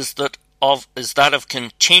doctrines is that of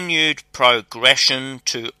continued progression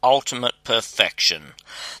to ultimate perfection.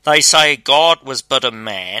 They say God was but a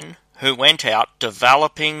man who went out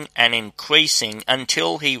developing and increasing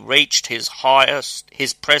until he reached his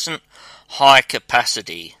present high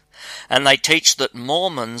capacity, and they teach that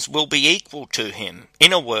Mormons will be equal to him.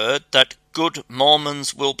 In a word, that good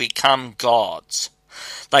Mormons will become gods.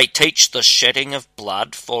 They teach the shedding of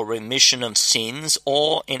blood for remission of sins,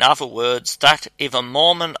 or, in other words, that if a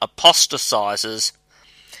Mormon apostatizes,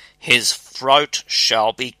 his throat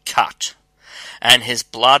shall be cut, and his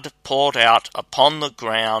blood poured out upon the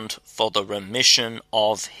ground for the remission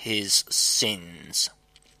of his sins.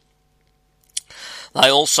 They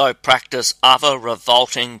also practice other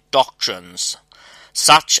revolting doctrines,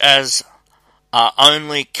 such as are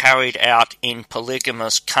only carried out in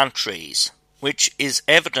polygamous countries, which is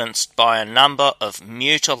evidenced by a number of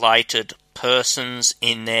mutilated persons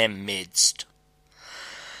in their midst.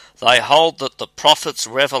 They hold that the prophet's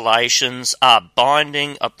revelations are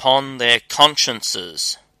binding upon their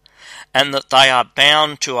consciences, and that they are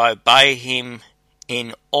bound to obey him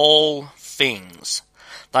in all things.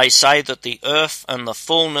 They say that the earth and the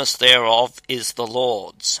fullness thereof is the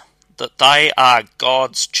Lord's, that they are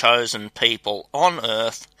God's chosen people on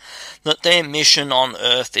earth, that their mission on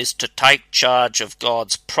earth is to take charge of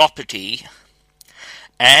God's property,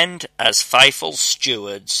 and, as faithful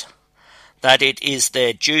stewards, that it is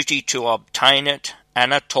their duty to obtain it,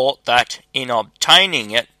 and are taught that, in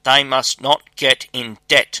obtaining it, they must not get in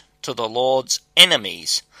debt to the Lord's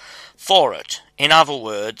enemies for it. In other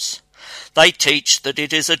words, they teach that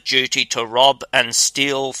it is a duty to rob and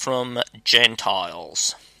steal from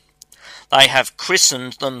Gentiles. They have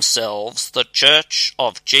christened themselves the Church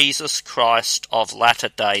of Jesus Christ of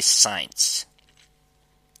Latter-day Saints.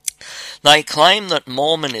 They claim that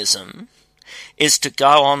Mormonism is to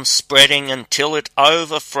go on spreading until it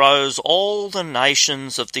overthrows all the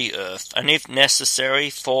nations of the earth, and if necessary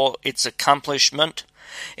for its accomplishment,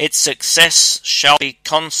 its success shall be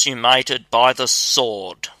consummated by the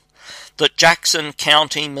sword. That Jackson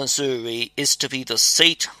County, Missouri is to be the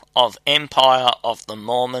seat of empire of the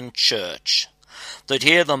Mormon Church, that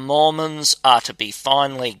here the Mormons are to be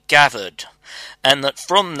finally gathered, and that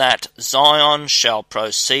from that Zion shall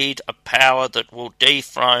proceed a power that will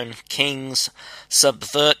dethrone kings,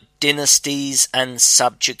 subvert dynasties, and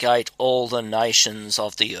subjugate all the nations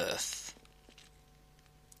of the earth.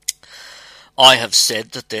 I have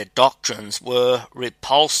said that their doctrines were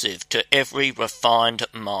repulsive to every refined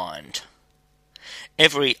mind.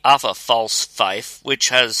 Every other false faith which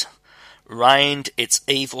has reigned its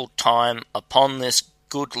evil time upon this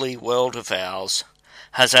goodly world of ours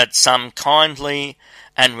has had some kindly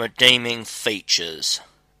and redeeming features.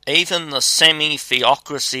 Even the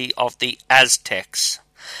semi-theocracy of the Aztecs,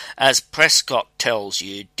 as Prescott tells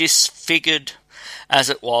you, disfigured as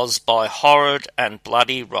it was by horrid and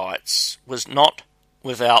bloody rites, was not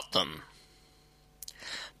without them.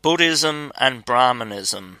 Buddhism and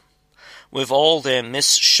Brahmanism, with all their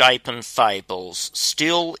misshapen fables,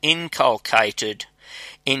 still inculcated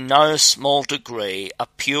in no small degree a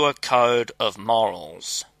pure code of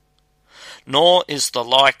morals. Nor is the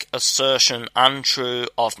like assertion untrue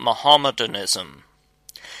of Mohammedanism.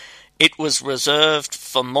 It was reserved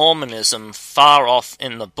for Mormonism far off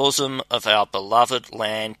in the bosom of our beloved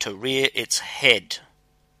land to rear its head,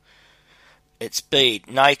 its bead,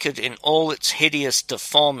 naked in all its hideous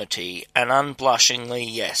deformity, and unblushingly,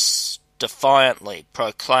 yes, defiantly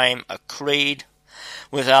proclaim a creed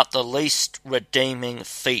without the least redeeming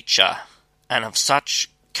feature, and of such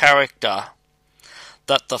character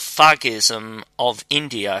that the Thugism of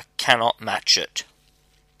India cannot match it.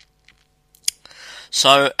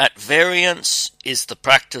 So at variance is the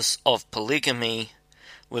practice of polygamy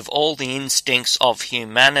with all the instincts of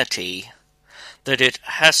humanity, that it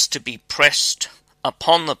has to be pressed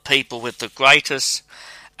upon the people with the greatest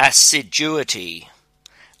assiduity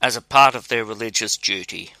as a part of their religious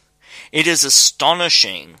duty. It is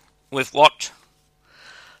astonishing with what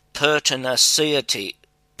pertinacity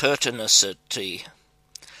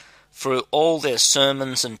through all their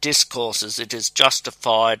sermons and discourses it is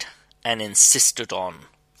justified and insisted on.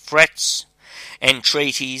 Threats,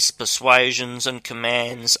 entreaties, persuasions, and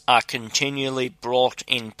commands are continually brought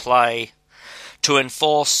in play to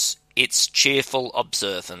enforce its cheerful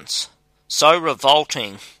observance. So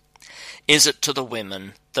revolting is it to the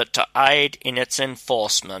women that to aid in its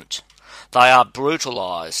enforcement they are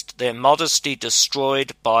brutalized, their modesty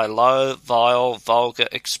destroyed by low, vile, vulgar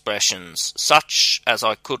expressions, such as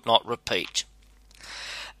I could not repeat,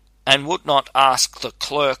 and would not ask the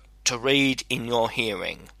clerk to read in your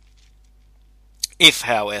hearing. If,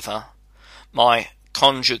 however, my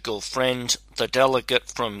conjugal friend, the delegate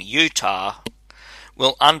from Utah,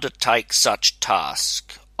 will undertake such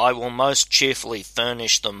task, I will most cheerfully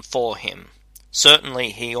furnish them for him.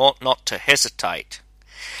 Certainly he ought not to hesitate.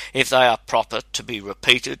 If they are proper to be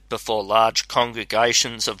repeated before large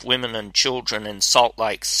congregations of women and children in Salt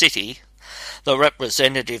Lake City, the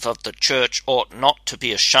representative of the church ought not to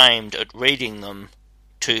be ashamed at reading them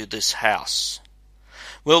to this house.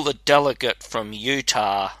 Will the delegate from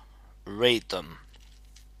Utah read them?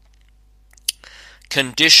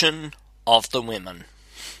 Condition of the women.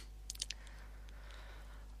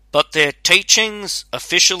 But their teachings,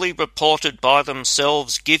 officially reported by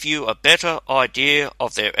themselves, give you a better idea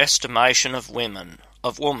of their estimation of woman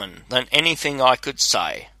than anything I could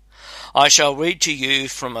say. I shall read to you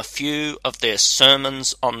from a few of their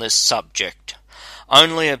sermons on this subject,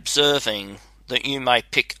 only observing that you may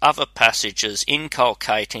pick other passages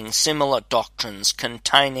inculcating similar doctrines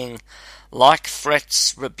containing like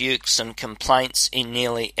threats, rebukes, and complaints in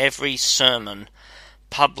nearly every sermon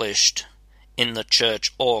published in the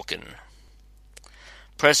church organ.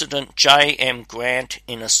 President J. M. Grant,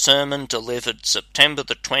 in a sermon delivered September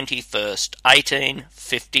the 21st,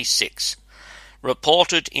 1856,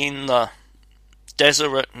 reported in the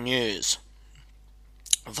Deseret News,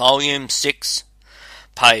 Volume 6,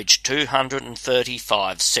 page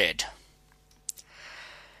 235, said,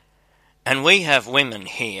 "And we have women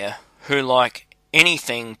here who like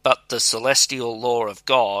anything but the celestial law of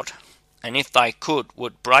God, and if they could,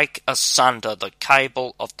 would break asunder the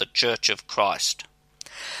cable of the Church of Christ.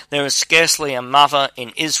 There is scarcely a mother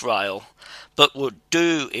in Israel but would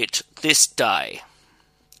do it this day.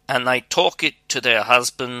 And they talk it to their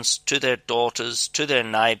husbands, to their daughters, to their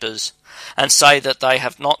neighbours, and say that they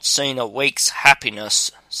have not seen a week's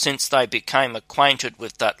happiness since they became acquainted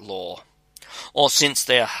with that law, or since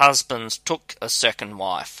their husbands took a second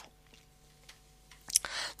wife.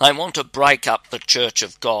 They want to break up the Church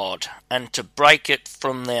of God, and to break it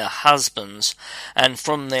from their husbands and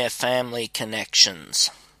from their family connections."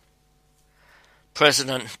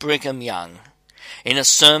 President Brigham Young, in a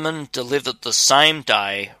sermon delivered the same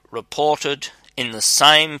day, reported in the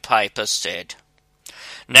same paper, said,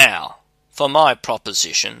 "Now, for my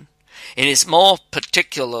proposition, it is more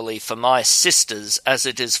particularly for my sisters, as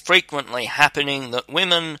it is frequently happening that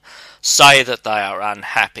women say that they are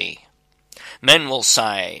unhappy. Men will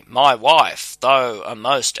say, 'My wife, though a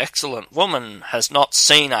most excellent woman, has not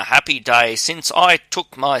seen a happy day since I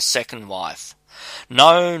took my second wife.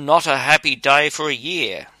 No, not a happy day for a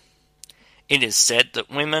year.' It is said that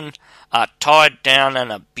women are tied down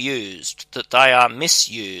and abused, that they are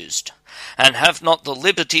misused, and have not the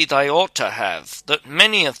liberty they ought to have, that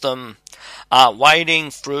many of them are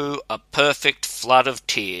wading through a perfect flood of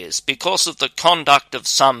tears because of the conduct of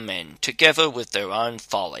some men, together with their own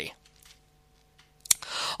folly.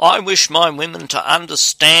 I wish my women to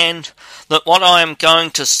understand that what I am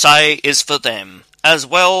going to say is for them, as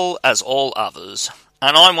well as all others,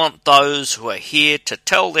 and I want those who are here to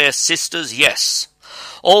tell their sisters, yes,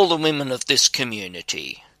 all the women of this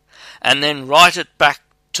community, and then write it back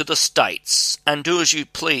to the States, and do as you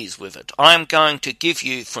please with it. I am going to give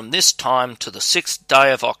you from this time to the 6th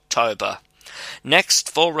day of October, next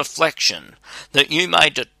for reflection, that you may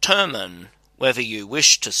determine whether you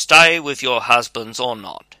wish to stay with your husbands or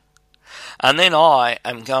not. And then I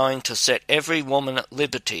am going to set every woman at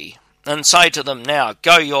liberty, and say to them, now,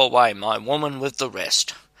 go your way, my woman, with the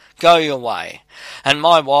rest. Go your way. And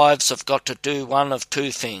my wives have got to do one of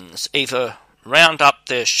two things, either round up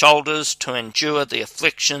their shoulders to endure the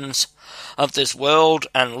afflictions of this world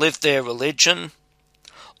and live their religion,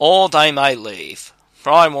 or they may leave,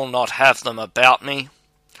 for I will not have them about me.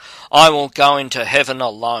 I will go into heaven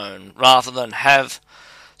alone, rather than have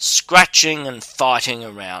scratching and fighting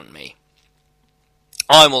around me.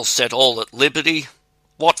 I will set all at liberty.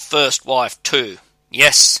 What first wife too?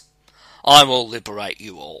 Yes, I will liberate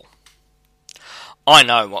you all. I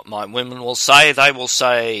know what my women will say. They will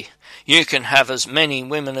say, you can have as many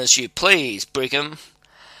women as you please, Brigham,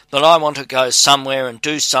 but I want to go somewhere and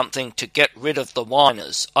do something to get rid of the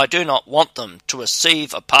whiners. I do not want them to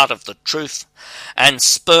receive a part of the truth and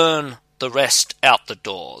spurn the rest out the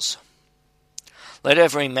doors. Let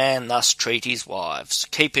every man thus treat his wives,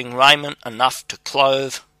 keeping raiment enough to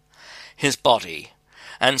clothe his body,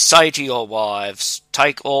 and say to your wives,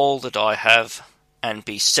 take all that I have, and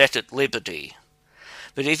be set at liberty.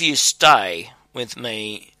 But if you stay with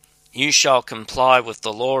me, you shall comply with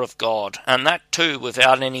the law of God, and that too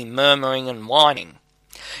without any murmuring and whining.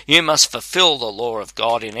 You must fulfill the law of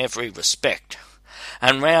God in every respect,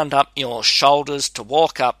 and round up your shoulders to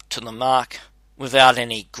walk up to the mark without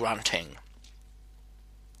any grunting.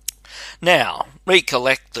 Now,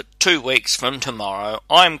 recollect that 2 weeks from tomorrow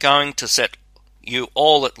I am going to set you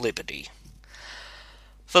all at liberty.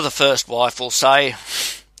 For the first wife will say,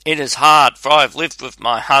 it is hard, for I have lived with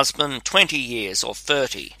my husband 20 years or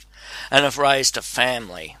 30, and have raised a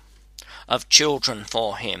family of children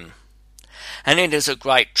for him. And it is a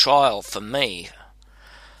great trial for me,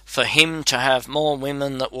 for him to have more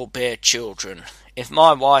women that will bear children. If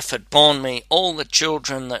my wife had borne me all the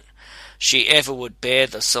children that she ever would bear,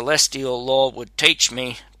 the celestial law would teach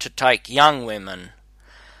me to take young women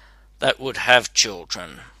that would have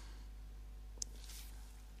children.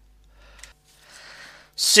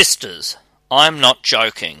 Sisters, I am not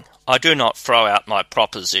joking. I do not throw out my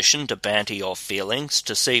proposition to banter your feelings,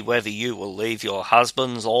 to see whether you will leave your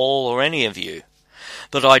husbands, all or any of you.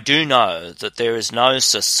 But I do know that there is no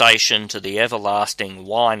cessation to the everlasting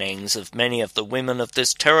whinings of many of the women of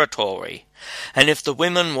this territory. And if the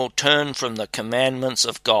women will turn from the commandments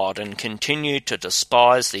of God and continue to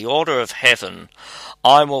despise the order of heaven,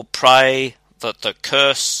 I will pray that the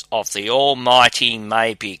curse of the Almighty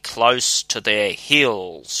may be close to their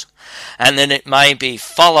heels, and that it may be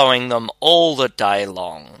following them all the day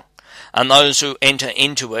long. And those who enter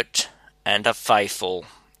into it and are faithful,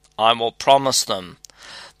 I will promise them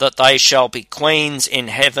that they shall be queens in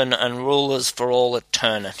heaven and rulers for all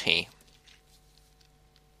eternity.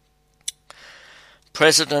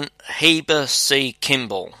 President Heber C.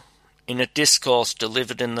 Kimball, in a discourse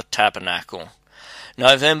delivered in the Tabernacle,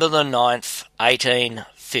 November the 9th,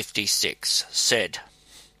 1856, said,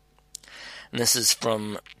 and this is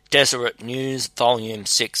from Deseret News, Volume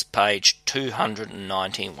 6, page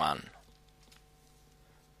 291.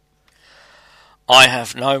 I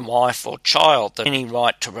have no wife or child that any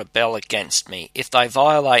right to rebel against me. If they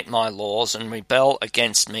violate my laws and rebel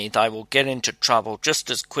against me, they will get into trouble just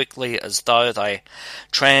as quickly as though they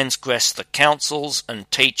transgress the counsels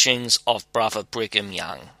and teachings of Brother Brigham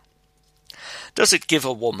Young. Does it give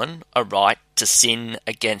a woman a right to sin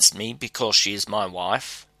against me because she is my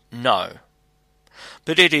wife? No.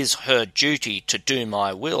 But it is her duty to do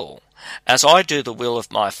my will, as I do the will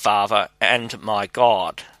of my Father and my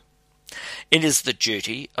God. It is the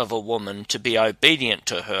duty of a woman to be obedient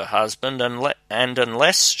to her husband, and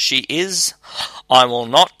unless she is, I will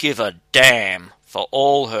not give a damn for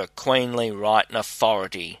all her queenly right and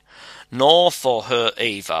authority, nor for her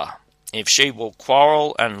either, if she will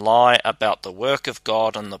quarrel and lie about the work of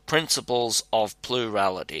God and the principles of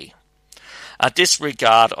plurality. A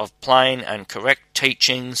disregard of plain and correct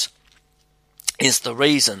teachings is the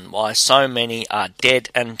reason why so many are dead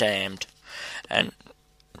and damned, and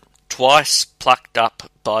twice plucked up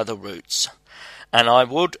by the roots, and I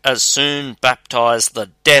would as soon baptize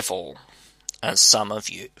the devil as some of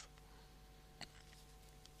you.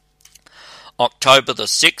 October the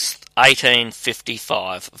 6th,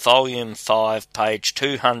 1855, Volume 5, page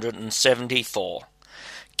 274.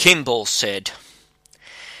 Kimball said,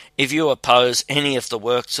 If you oppose any of the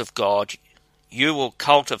works of God, you will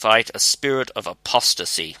cultivate a spirit of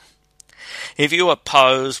apostasy. If you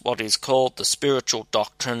oppose what is called the spiritual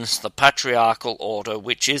doctrines, the patriarchal order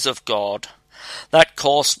which is of God, that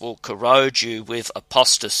course will corrode you with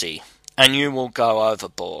apostasy, and you will go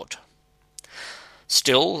overboard.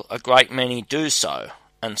 Still, a great many do so,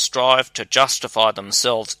 and strive to justify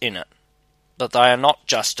themselves in it, but they are not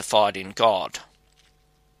justified in God.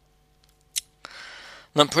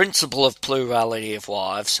 The principle of plurality of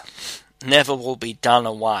wives never will be done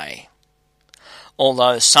away,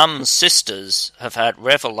 although some sisters have had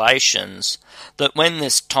revelations that when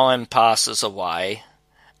this time passes away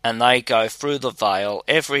and they go through the veil,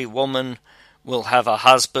 every woman will have a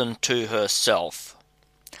husband to herself.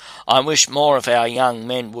 I wish more of our young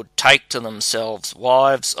men would take to themselves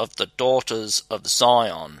wives of the daughters of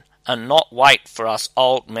Zion, and not wait for us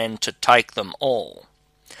old men to take them all.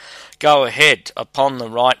 Go ahead upon the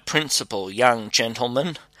right principle, young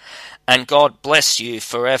gentlemen, and God bless you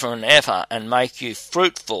forever and ever, and make you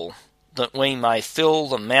fruitful, that we may fill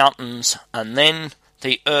the mountains, and then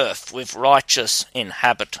the earth with righteous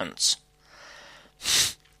inhabitants.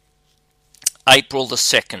 April the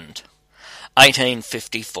 2nd,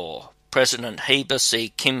 1854. President Heber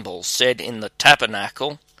C. Kimball said in the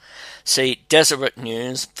Tabernacle, see Deseret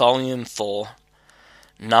News, Volume 4,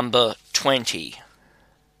 number 20.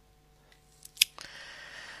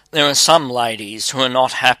 There are some ladies who are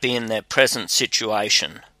not happy in their present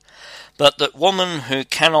situation, but that woman who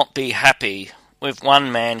cannot be happy with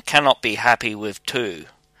one man cannot be happy with two.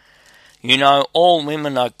 You know, all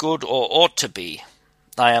women are good, or ought to be.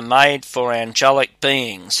 They are made for angelic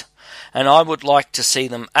beings, and I would like to see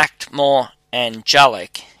them act more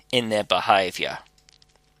angelic in their behaviour.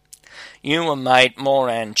 You were made more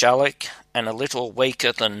angelic and a little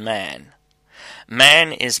weaker than man.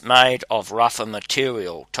 Man is made of rougher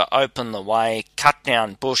material to open the way, cut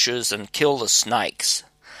down bushes and kill the snakes,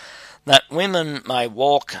 that women may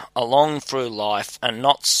walk along through life and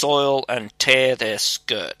not soil and tear their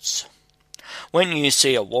skirts. When you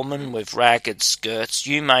see a woman with ragged skirts,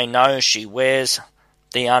 you may know she wears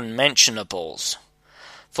the unmentionables,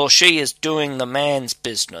 for she is doing the man's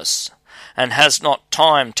business, and has not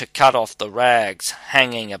time to cut off the rags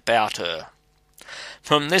hanging about her.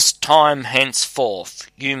 From this time henceforth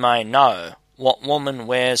you may know what woman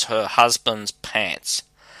wears her husband's pants.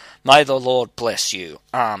 May the Lord bless you.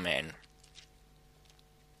 Amen.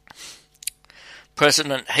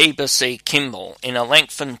 President Heber C. Kimball, in a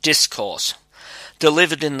lengthened discourse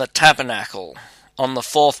delivered in the Tabernacle, on the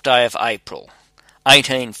 4th day of April,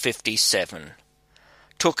 1857,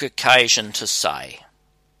 took occasion to say,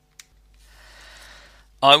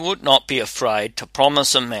 "I would not be afraid to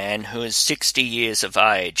promise a man who is 60 years of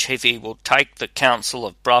age, if he will take the counsel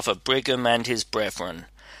of Brother Brigham and his brethren,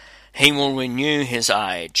 he will renew his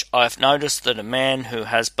age. I have noticed that a man who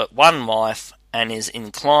has but one wife and is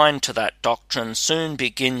inclined to that doctrine soon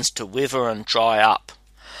begins to wither and dry up,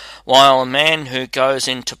 while a man who goes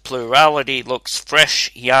into plurality looks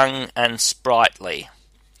fresh, young, and sprightly.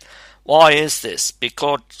 Why is this?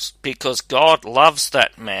 Because God loves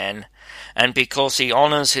that man, and because he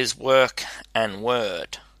honours his work and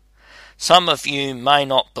word. Some of you may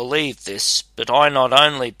not believe this, but I not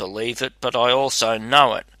only believe it, but I also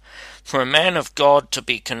know it. For a man of God to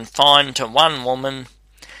be confined to one woman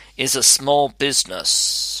is a small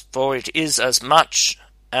business, for it is as much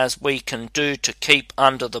as we can do to keep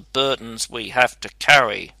under the burdens we have to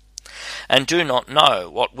carry, and do not know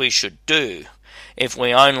what we should do if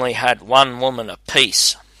we only had one woman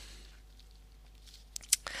apiece."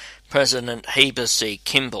 President Heber C.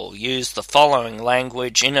 Kimball used the following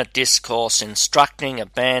language in a discourse instructing a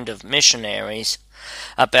band of missionaries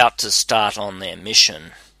about to start on their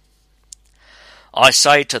mission. "I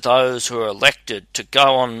say to those who are elected to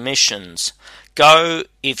go on missions, go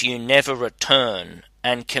if you never return,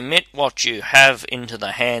 and commit what you have into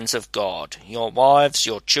the hands of God, your wives,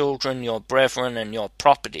 your children, your brethren, and your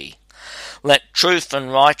property. Let truth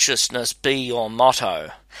and righteousness be your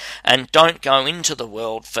motto, and don't go into the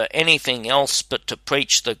world for anything else but to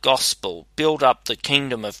preach the gospel, build up the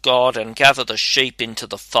kingdom of God, and gather the sheep into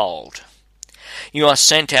the fold. You are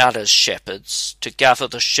sent out as shepherds to gather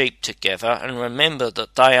the sheep together, and remember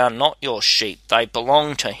that they are not your sheep, they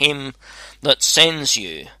belong to him that sends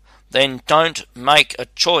you. Then don't make a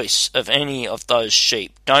choice of any of those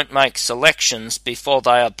sheep. Don't make selections before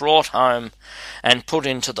they are brought home and put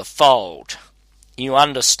into the fold. You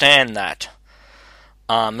understand that.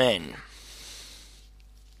 Amen."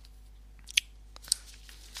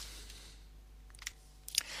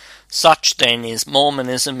 Such then is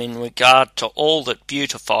Mormonism in regard to all that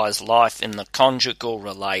beautifies life in the conjugal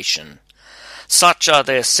relation. Such are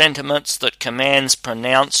their sentiments that commands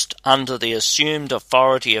pronounced under the assumed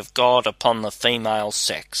authority of God upon the female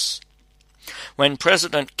sex. When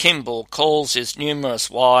President Kimball calls his numerous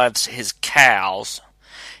wives his cows,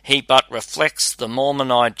 he but reflects the Mormon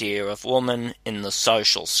idea of woman in the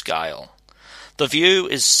social scale. The view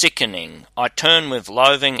is sickening. I turn with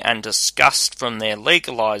loathing and disgust from their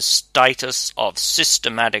legalized status of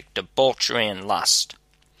systematic debauchery and lust.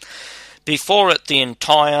 Before it the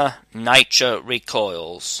entire nature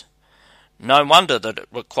recoils. No wonder that it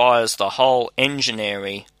requires the whole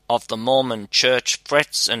enginery of the Mormon Church,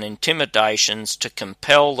 threats and intimidations to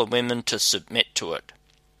compel the women to submit to it.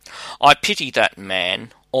 I pity that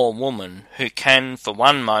man or woman who can for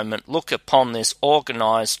one moment look upon this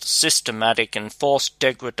organized, systematic and forced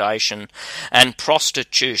degradation and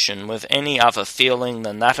prostitution with any other feeling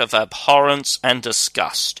than that of abhorrence and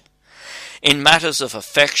disgust. In matters of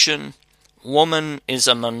affection, woman is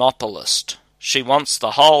a monopolist. She wants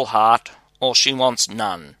the whole heart, or she wants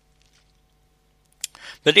none.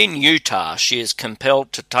 But in Utah she is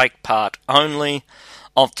compelled to take part only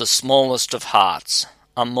of the smallest of hearts,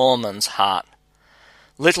 a Mormon's heart.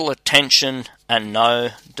 Little attention and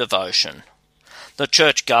no devotion. The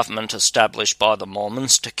church government established by the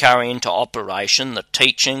Mormons to carry into operation the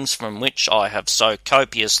teachings from which I have so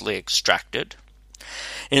copiously extracted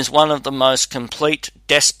is one of the most complete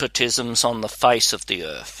despotisms on the face of the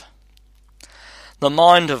earth. The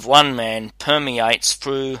mind of one man permeates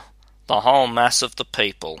through the whole mass of the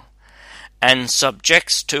people, and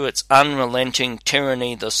subjects to its unrelenting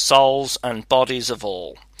tyranny the souls and bodies of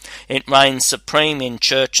all. It reigns supreme in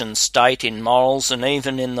church and state, in morals, and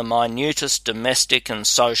even in the minutest domestic and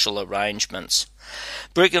social arrangements.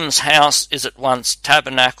 Brigham's house is at once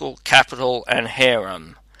tabernacle, capitol, and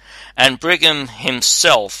harem, and Brigham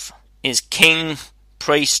himself is king,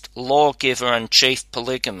 priest, lawgiver, and chief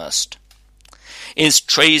polygamist. Is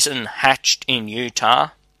treason hatched in Utah?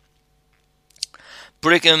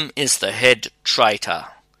 Brigham is the head traitor.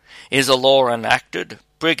 Is a law enacted?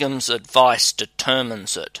 Brigham's advice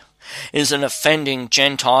determines it. Is an offending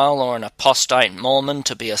Gentile or an apostate Mormon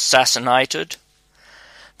to be assassinated?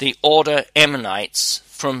 The order emanates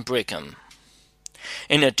from Brigham.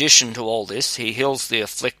 In addition to all this, he heals the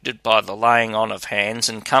afflicted by the laying on of hands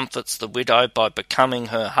and comforts the widow by becoming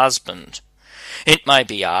her husband. It may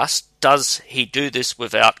be asked, does he do this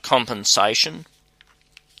without compensation?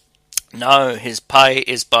 No, his pay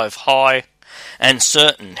is both high and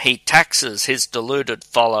certain. He taxes his deluded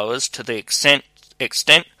followers to the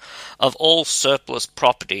extent of all surplus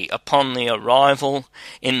property upon the arrival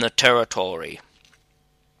in the territory.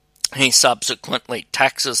 He subsequently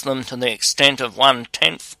taxes them to the extent of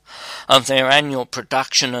 1/10 of their annual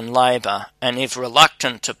production and labour, and if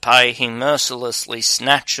reluctant to pay, he mercilessly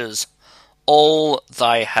snatches all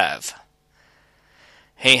they have.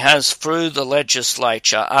 He has through the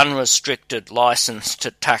legislature unrestricted licence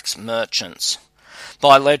to tax merchants.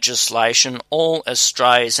 By legislation, all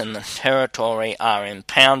estrays in the territory are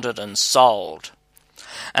impounded and sold,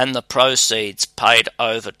 and the proceeds paid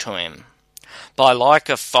over to him. By like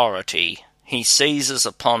authority, he seizes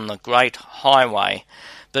upon the great highway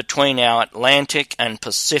between our Atlantic and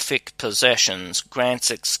Pacific possessions, grants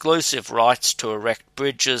exclusive rights to erect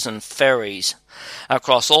bridges and ferries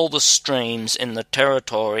across all the streams in the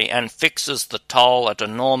territory, and fixes the toll at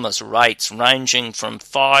enormous rates ranging from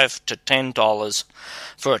 $5 to $10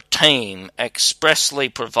 for a team, expressly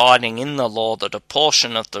providing in the law that a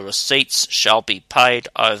portion of the receipts shall be paid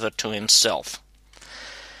over to himself.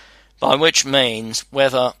 By which means,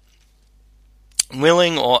 whether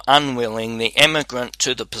willing or unwilling, the emigrant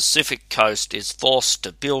to the Pacific coast is forced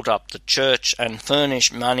to build up the church and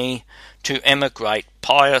furnish money to emigrate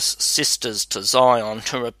pious sisters to Zion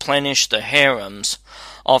to replenish the harems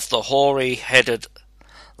of the hoary-headed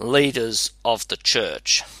leaders of the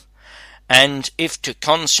church. And if to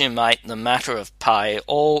consummate the matter of pay,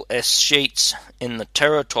 all escheats in the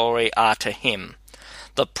territory are to him,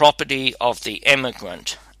 the property of the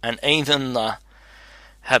emigrant, and even the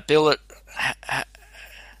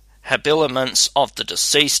habiliments of the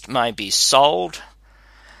deceased may be sold,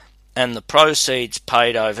 and the proceeds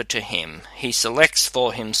paid over to him. He selects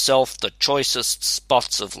for himself the choicest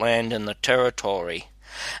spots of land in the territory,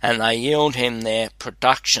 and they yield him their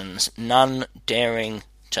productions, none daring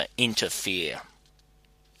to interfere.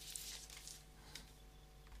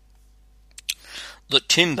 The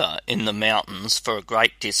timber in the mountains for a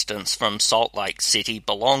great distance from Salt Lake City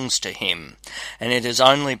belongs to him, and it is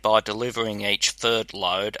only by delivering each third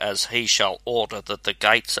load as he shall order that the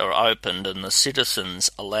gates are opened and the citizens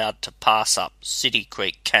allowed to pass up City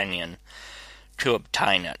Creek Canyon to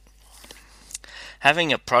obtain it.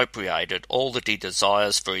 Having appropriated all that he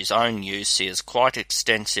desires for his own use, he has quite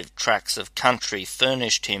extensive tracts of country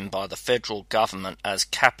furnished him by the federal government as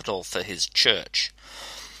capital for his church.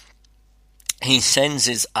 He sends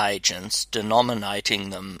his agents,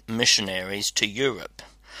 denominating them missionaries, to Europe,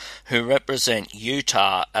 who represent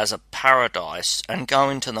Utah as a paradise and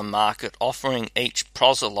go into the market offering each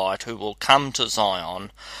proselyte who will come to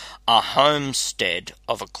Zion a homestead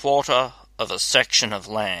of a quarter of a section of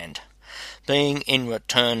land, being in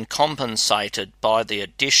return compensated by the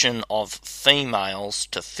addition of females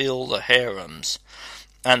to fill the harems,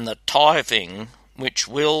 and the tithing which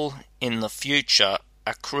will in the future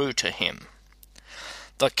accrue to him.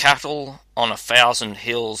 The cattle on 1,000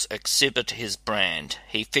 hills exhibit his brand.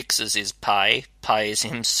 He fixes his pay, pays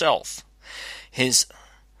himself. His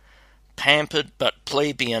pampered but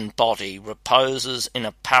plebeian body reposes in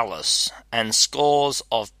a palace, and scores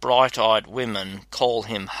of bright-eyed women call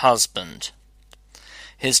him husband.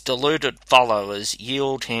 His deluded followers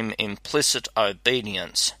yield him implicit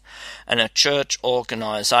obedience, and a church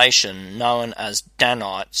organization known as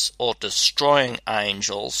Danites, or Destroying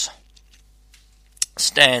Angels,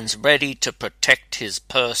 stands ready to protect his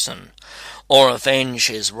person, or avenge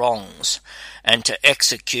his wrongs, and to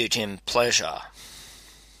execute him pleasure.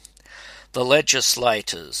 The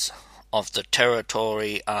legislators of the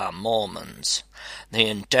territory are Mormons. The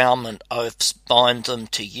endowment oaths bind them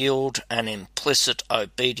to yield an implicit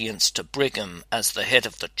obedience to Brigham as the head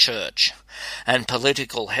of the church, and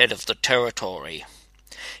political head of the territory.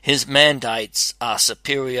 His mandates are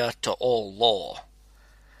superior to all law.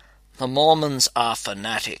 The Mormons are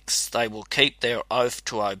fanatics. They will keep their oath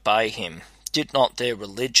to obey him. Did not their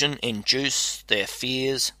religion induce their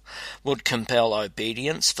fears, would compel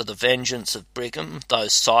obedience, for the vengeance of Brigham, though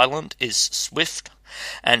silent, is swift,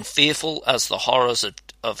 and fearful as the horrors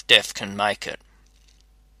of death can make it.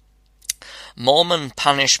 Mormon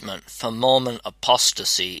punishment for Mormon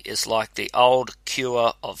apostasy is like the old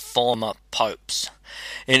cure of former popes.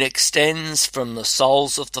 It extends from the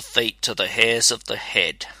soles of the feet to the hairs of the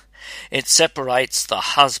head. It separates the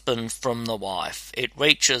husband from the wife. It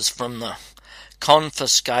reaches from the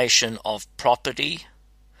confiscation of property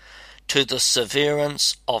to the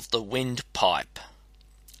severance of the windpipe.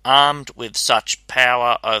 Armed with such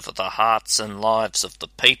power over the hearts and lives of the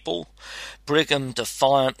people, Brigham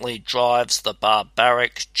defiantly drives the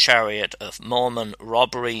barbaric chariot of Mormon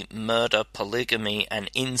robbery, murder, polygamy, and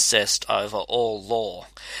incest over all law,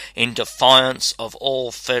 in defiance of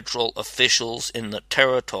all federal officials in the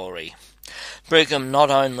territory. Brigham not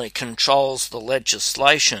only controls the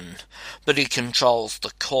legislation, but he controls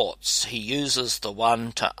the courts. He uses the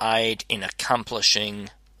one to aid in accomplishing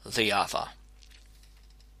the other.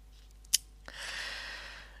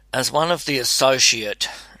 As one of the associate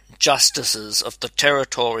justices of the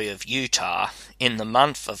Territory of Utah in the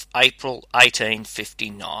month of April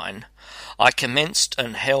 1859, I commenced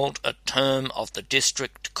and held a term of the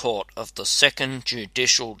District Court of the 2nd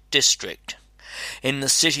Judicial District in the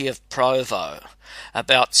city of Provo,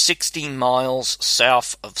 about 60 miles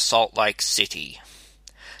south of Salt Lake City.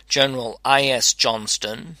 General A.S.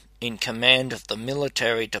 Johnston, in command of the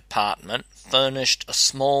military department, furnished a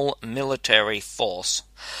small military force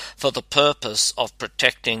for the purpose of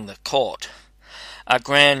protecting the court. A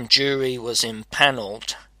grand jury was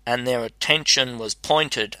impanelled, and their attention was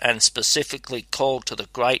pointed and specifically called to the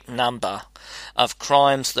great number of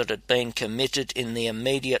crimes that had been committed in the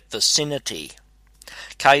immediate vicinity,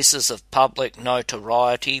 cases of public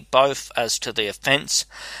notoriety both as to the offence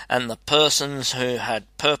and the persons who had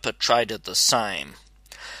perpetrated the same.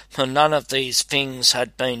 For none of these things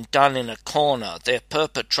had been done in a corner. Their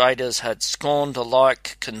perpetrators had scorned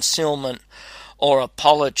alike concealment or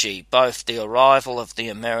apology, both the arrival of the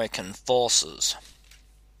American forces.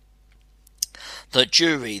 The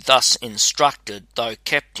jury, thus instructed, though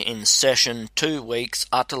kept in session 2 weeks,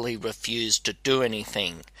 utterly refused to do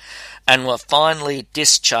anything, and were finally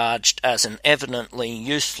discharged as an evidently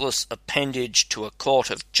useless appendage to a court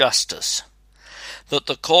of justice. But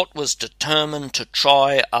the court was determined to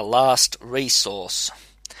try a last resource,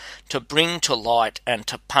 to bring to light and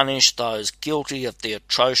to punish those guilty of the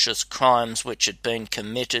atrocious crimes which had been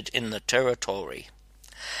committed in the territory.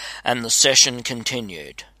 And the session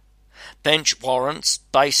continued. Bench warrants,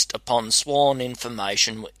 based upon sworn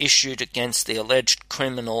information, were issued against the alleged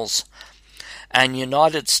criminals, and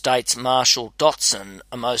United States Marshal Dotson,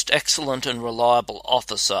 a most excellent and reliable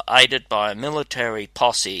officer, aided by a military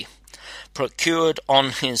posse, procured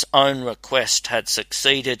on his own request, had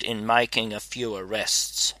succeeded in making a few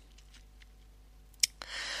arrests.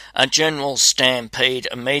 A general stampede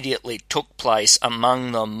immediately took place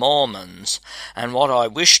among the Mormons, and what I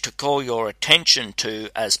wish to call your attention to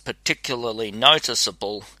as particularly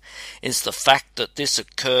noticeable is the fact that this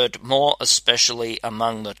occurred more especially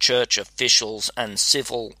among the church officials and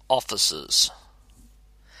civil officers.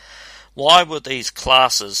 Why were these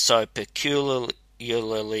classes so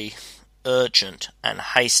peculiarly urgent and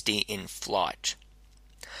hasty in flight?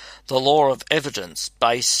 The law of evidence,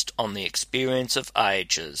 based on the experience of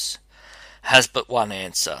ages, has but one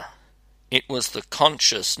answer. It was the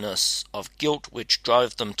consciousness of guilt which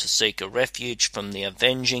drove them to seek a refuge from the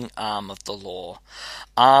avenging arm of the law,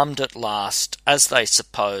 armed at last, as they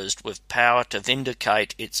supposed, with power to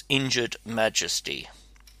vindicate its injured majesty.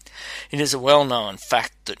 It is a well-known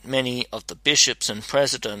fact that many of the bishops and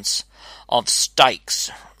presidents of stakes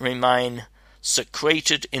remain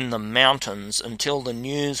secreted in the mountains until the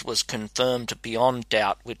news was confirmed beyond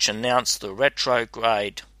doubt, which announced the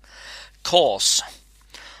retrograde course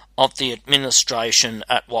of the administration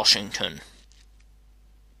at Washington.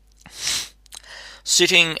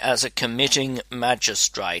 Sitting as a committing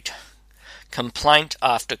magistrate, complaint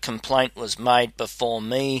after complaint was made before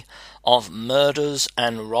me of murders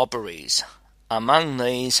and robberies. Among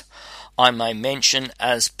these, I may mention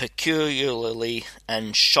as peculiarly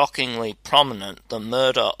and shockingly prominent the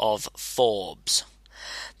murder of Forbes,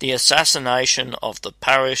 the assassination of the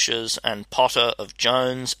parishers and potter of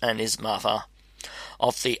Jones and his mother,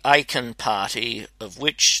 of the Aiken party, of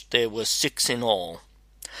which there were 6 in all.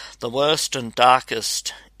 The worst and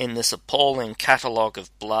darkest in this appalling catalogue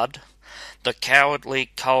of blood, the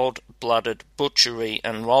cowardly, cold-blooded butchery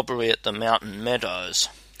and robbery at the Mountain Meadows.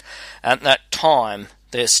 At that time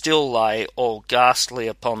there still lay, all ghastly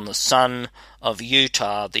upon the sun of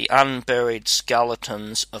Utah, the unburied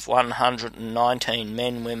skeletons of 119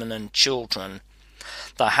 men, women, and children,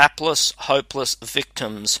 the hapless, hopeless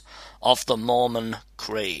victims of the Mormon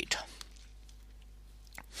creed.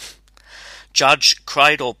 Judge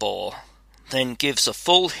Cradlebore then gives a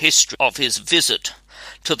full history of his visit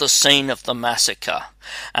to the scene of the massacre,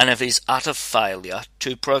 and of his utter failure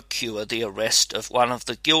to procure the arrest of one of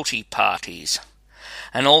the guilty parties,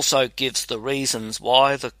 and also gives the reasons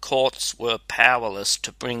why the courts were powerless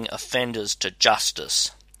to bring offenders to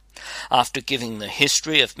justice. After giving the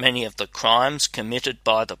history of many of the crimes committed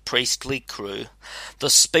by the priestly crew, the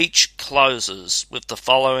speech closes with the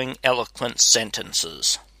following eloquent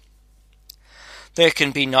sentences. There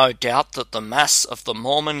can be no doubt that the mass of the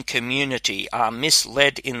Mormon community are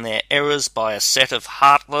misled in their errors by a set of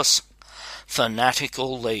heartless,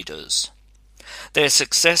 fanatical leaders. Their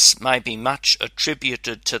success may be much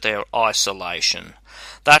attributed to their isolation.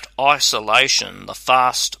 That isolation, the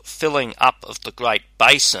fast filling up of the Great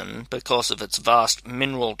Basin because of its vast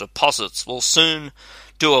mineral deposits, will soon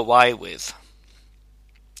do away with.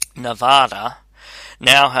 Nevada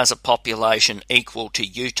now has a population equal to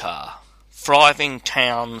Utah. Thriving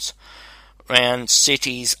towns around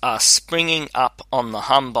cities are springing up on the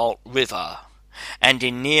Humboldt River and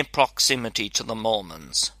in near proximity to the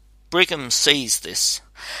Mormons. Brigham sees this,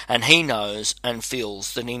 and he knows and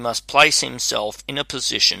feels that he must place himself in a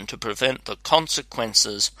position to prevent the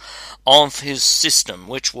consequences of his system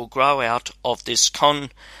which will grow out of this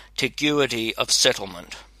contiguity of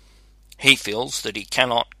settlement. He feels that he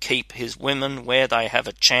cannot keep his women where they have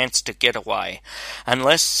a chance to get away,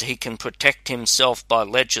 unless he can protect himself by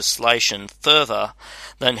legislation further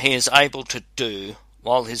than he is able to do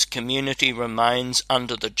while his community remains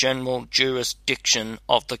under the general jurisdiction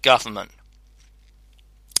of the government.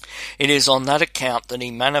 It is on that account that he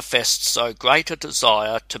manifests so great a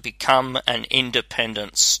desire to become an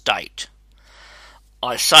independent state.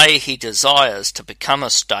 I say he desires to become a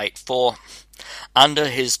state, for under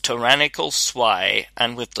his tyrannical sway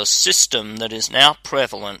and with the system that is now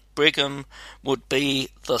prevalent, Brigham would be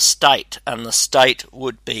the state and the state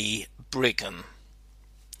would be Brigham.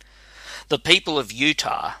 The people of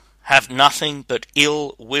Utah have nothing but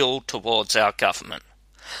ill will towards our government.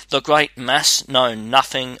 The great mass know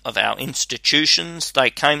nothing of our institutions. They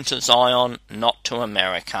came to Zion, not to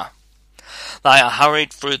America. They are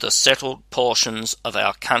hurried through the settled portions of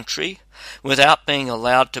our country without being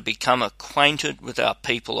allowed to become acquainted with our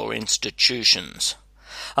people or institutions.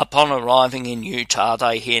 Upon arriving in Utah,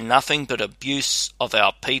 they hear nothing but abuse of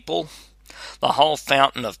our people. The whole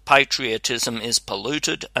fountain of patriotism is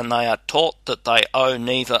polluted, and they are taught that they owe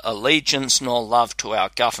neither allegiance nor love to our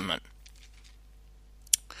government.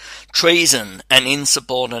 Treason and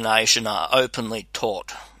insubordination are openly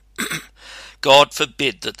taught. God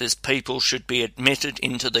forbid that this people should be admitted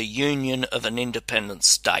into the union of an independent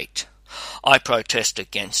state. I protest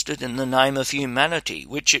against it in the name of humanity,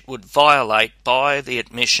 which it would violate by the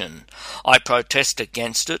admission. I protest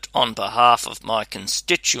against it on behalf of my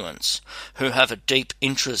constituents, who have a deep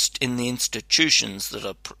interest in the institutions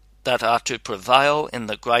that are to prevail in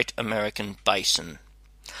the great American basin.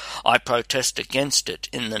 I protest against it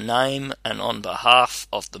in the name and on behalf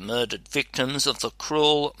of the murdered victims of the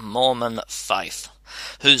cruel Mormon faith,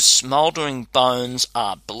 whose smouldering bones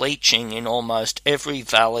are bleaching in almost every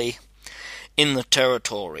valley in the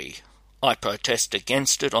territory. I protest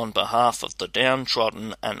against it on behalf of the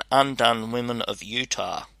downtrodden and undone women of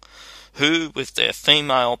Utah, who, with their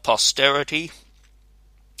female posterity,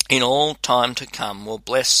 in all time to come will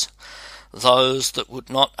bless those that would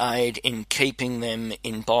not aid in keeping them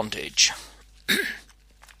in bondage.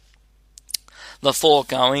 The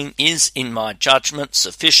foregoing is, in my judgment,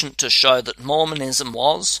 sufficient to show that Mormonism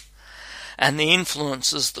was, and the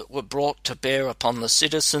influences that were brought to bear upon the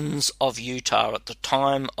citizens of Utah at the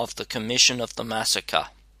time of the commission of the massacre.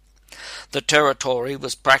 The territory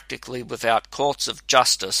was practically without courts of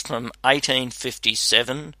justice from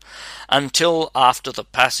 1857 until after the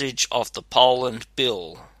passage of the Poland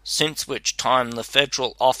Bill, since which time the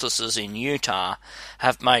federal officers in Utah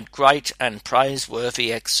have made great and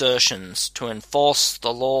praiseworthy exertions to enforce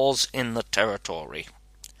the laws in the territory.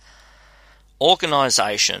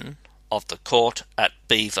 Organization of the court at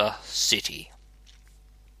Beaver City.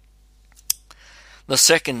 The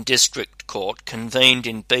 2nd District Court convened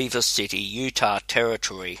in Beaver City, Utah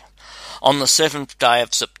Territory, on the 7th day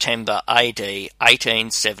of September AD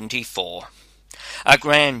 1874. A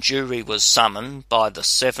grand jury was summoned by the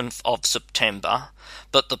 7th of September,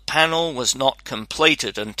 but the panel was not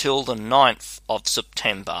completed until the 9th of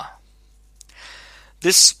September.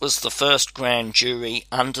 This was the first grand jury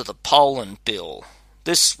under the Poland Bill.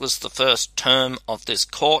 This was the first term of this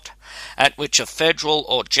court at which a federal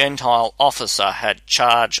or Gentile officer had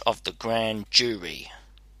charge of the grand jury.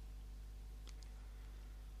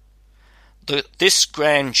 This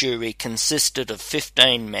grand jury consisted of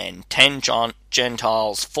 15 men, 10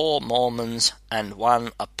 Gentiles, 4 Mormons, and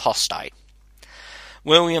 1 apostate.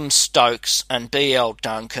 William Stokes and B.L.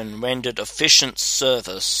 Duncan rendered efficient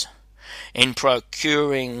service in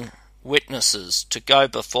procuring witnesses to go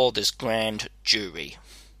before this grand jury.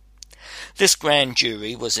 This grand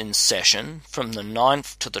jury was in session from the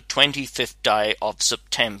 9th to the 25th day of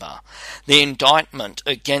September. The indictment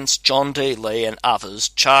against John D. Lee and others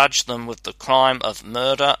charged them with the crime of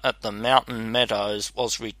murder at the Mountain Meadows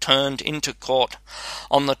was returned into court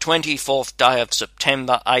on the 24th day of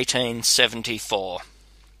September 1874.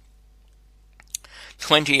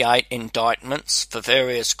 28 indictments for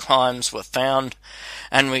various crimes were found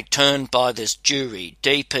and returned by this jury.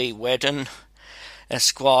 D.P. Wedden,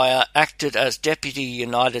 Esquire, acted as Deputy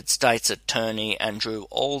United States Attorney and drew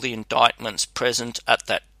all the indictments present at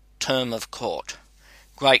that term of court.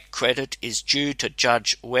 Great credit is due to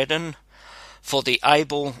Judge Wedden for the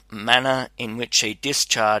able manner in which he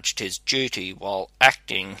discharged his duty while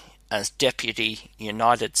acting as Deputy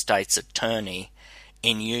United States Attorney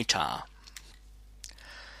in Utah.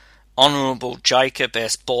 Honourable Jacob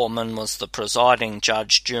S. Borman was the presiding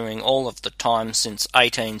judge during all of the time since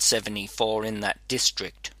 1874 in that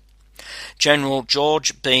district. General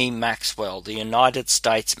George B. Maxwell, the United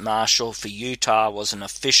States Marshal for Utah, was an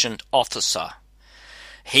efficient officer.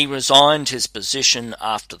 He resigned his position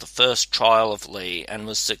after the first trial of Lee and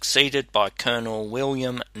was succeeded by Colonel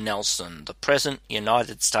William Nelson, the present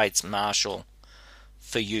United States Marshal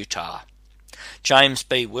for Utah. James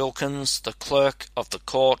B. Wilkins, the clerk of the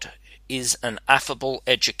court, is an affable,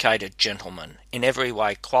 educated gentleman, in every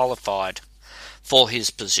way qualified for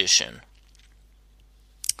his position.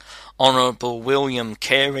 Honourable William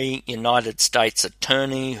Carey, United States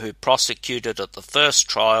Attorney, who prosecuted at the first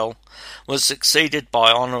trial, was succeeded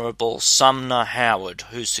by Honourable Sumner Howard,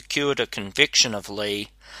 who secured a conviction of Lee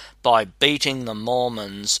by beating the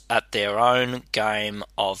Mormons at their own game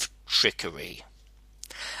of trickery.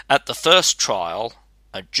 At the first trial,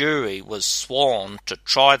 a jury was sworn to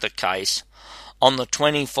try the case on the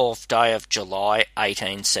 24th day of July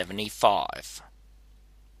 1875.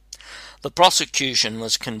 The prosecution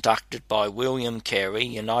was conducted by William Carey,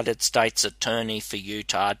 United States Attorney for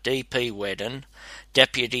Utah, D.P. Wedden,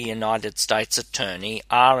 Deputy United States Attorney,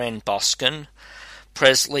 R.N. Boskin,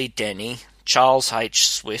 Presley Denny, Charles H.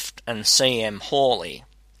 Swift, and C.M. Hawley.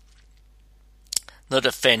 The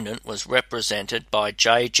defendant was represented by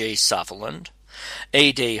J.G. Sutherland,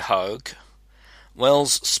 E.D. Hogue,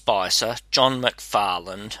 Wells Spicer, John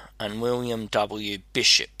McFarland, and William W.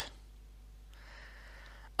 Bishop.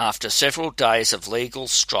 After several days of legal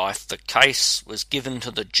strife, the case was given to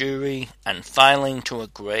the jury, and failing to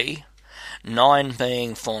agree, 9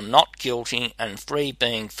 being for not guilty and 3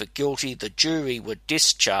 being for guilty, the jury were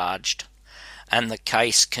discharged, and the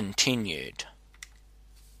case continued.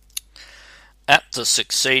 At the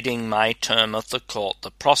succeeding May term of the court, the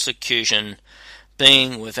prosecution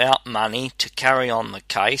being without money to carry on the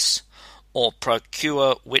case or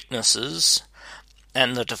procure witnesses,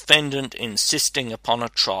 and the defendant insisting upon a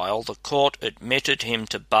trial, the court admitted him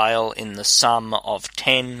to bail in the sum of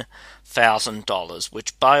 $10,000,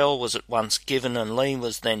 which bail was at once given, and Lee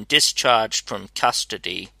was then discharged from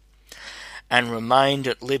custody and remained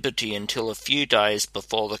at liberty until a few days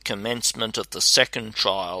before the commencement of the second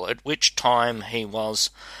trial, at which time he was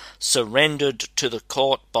surrendered to the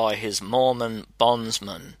court by his Mormon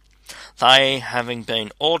bondsmen, they having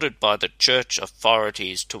been ordered by the church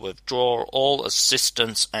authorities to withdraw all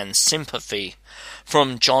assistance and sympathy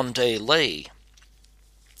from John D. Lee,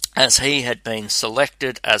 as he had been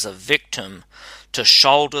selected as a victim to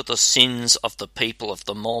shoulder the sins of the people of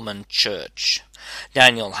the Mormon Church.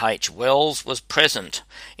 Daniel H. Wells was present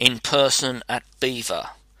in person at Beaver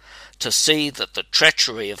to see that the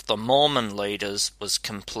treachery of the Mormon leaders was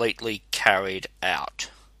completely carried out.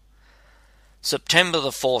 September the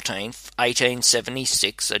 14th,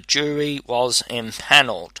 1876, a jury was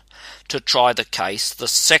empanelled to try the case the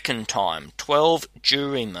second time. 12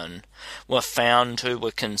 jurymen were found who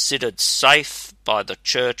were considered safe by the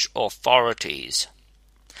church authorities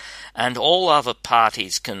and all other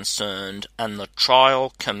parties concerned, and the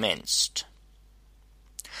trial commenced.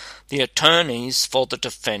 The attorneys for the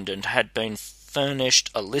defendant had been furnished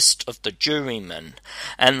a list of the jurymen,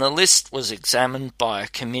 and the list was examined by a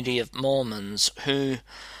committee of Mormons who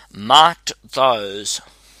marked those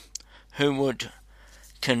who would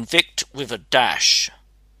convict with a dash,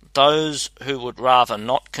 those who would rather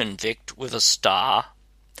not convict with a star,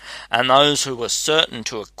 and those who were certain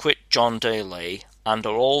to acquit John D. Lee under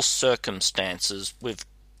all circumstances with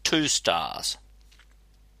 2 stars.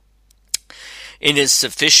 It is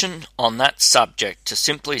sufficient on that subject to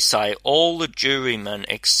simply say all the jurymen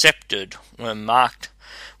accepted were marked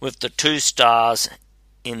with the 2 stars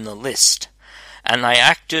in the list, and they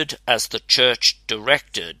acted as the church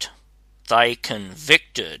directed. They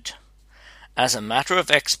convicted. As a matter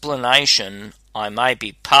of explanation, I may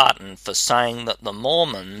be pardoned for saying that the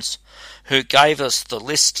Mormons, who gave us the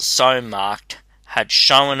list so marked, had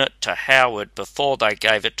shown it to Howard before they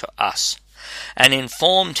gave it to us, and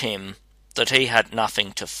informed him that he had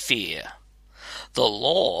nothing to fear. The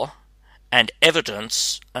law and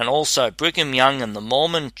evidence, and also Brigham Young and the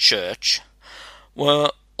Mormon Church,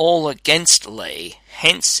 were all against Lee,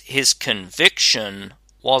 hence his conviction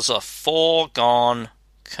was a foregone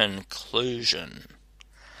conclusion.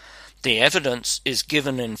 The evidence is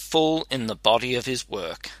given in full in the body of his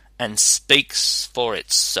work, and speaks for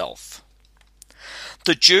itself.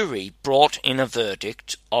 The jury brought in a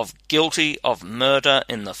verdict of guilty of murder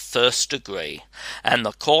in the first degree, and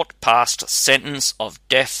the court passed a sentence of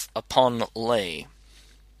death upon Lee.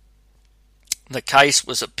 The case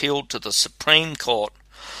was appealed to the Supreme Court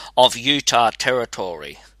of Utah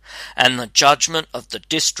Territory, and the judgment of the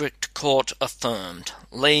District Court affirmed.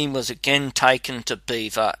 Lee was again taken to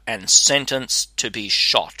Beaver and sentenced to be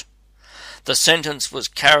shot. The sentence was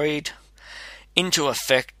carried into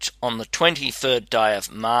effect on the 23rd day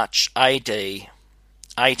of March AD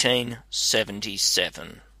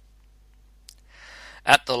 1877.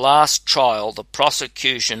 At the last trial, the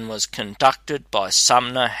prosecution was conducted by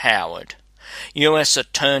Sumner Howard, U.S.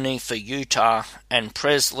 Attorney for Utah, and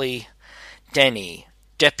Presley Denny,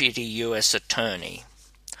 Deputy U.S. Attorney.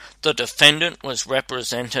 The defendant was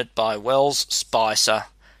represented by Wells Spicer,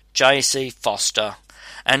 J.C. Foster,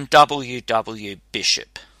 and W.W.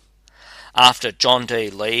 Bishop. After John D.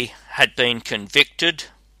 Lee had been convicted,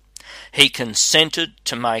 he consented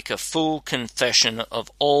to make a full confession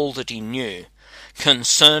of all that he knew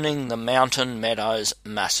concerning the Mountain Meadows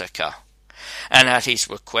massacre, and at his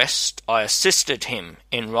request I assisted him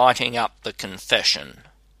in writing up the confession.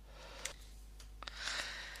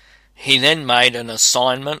 He then made an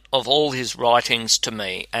assignment of all his writings to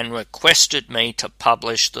me and requested me to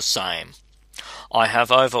publish the same. I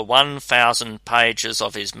have over 1,000 pages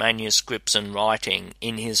of his manuscripts and writing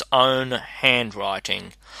in his own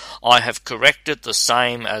handwriting. I have corrected the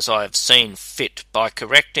same as I have seen fit by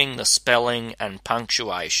correcting the spelling and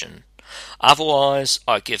punctuation. Otherwise,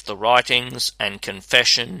 I give the writings and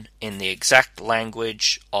confession in the exact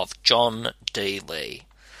language of John D. Lee.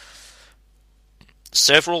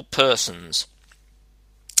 Several persons,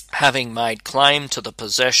 having made claim to the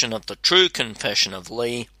possession of the true confession of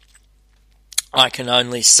Lee, I can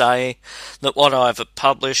only say that what I have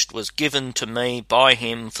published was given to me by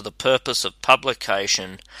him for the purpose of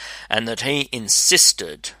publication, and that he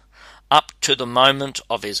insisted, up to the moment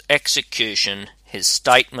of his execution, his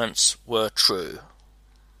statements were true.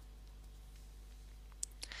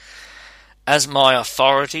 As my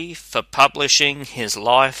authority for publishing his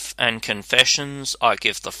life and confessions, I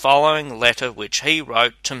give the following letter which he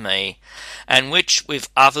wrote to me, and which, with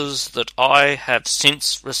others that I have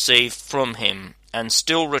since received from him, and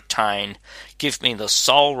still retain, give me the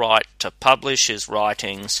sole right to publish his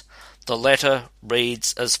writings. The letter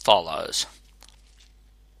reads as follows.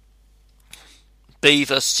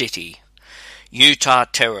 Beaver City, Utah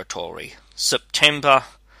Territory, September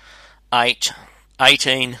 8,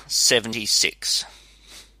 1876.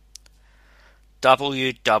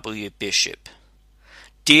 W. W. Bishop.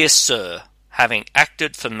 Dear Sir, having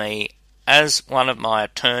acted for me as one of my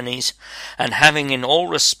attorneys, and having in all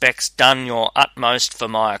respects done your utmost for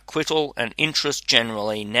my acquittal and interest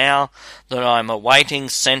generally, now that I am awaiting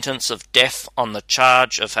sentence of death on the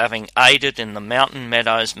charge of having aided in the Mountain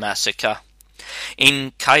Meadows massacre,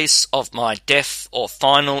 in case of my death or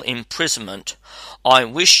final imprisonment, I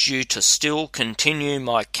wish you to still continue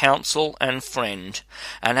my counsel and friend,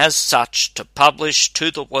 and as such to publish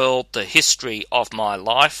to the world the history of my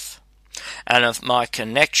life, and of my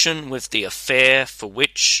connection with the affair for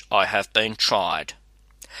which I have been tried.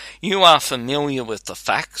 You are familiar with the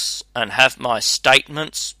facts, and have my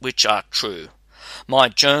statements which are true. My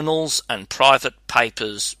journals and private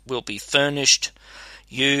papers will be furnished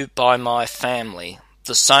you by my family,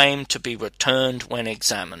 the same to be returned when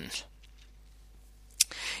examined.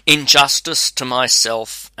 In justice to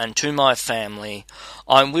myself and to my family,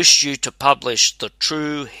 I wish you to publish the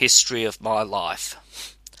true history of my life.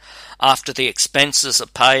 After the expenses are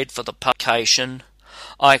paid for the publication,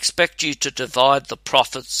 I expect you to divide the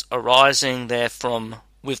profits arising therefrom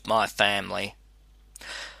with my family,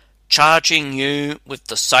 charging you with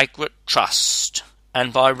the sacred trust,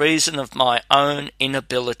 and by reason of my own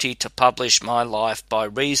inability to publish my life by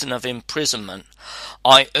reason of imprisonment,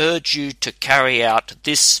 I urge you to carry out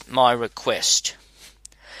this my request.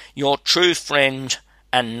 Your true friend,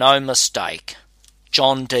 and no mistake,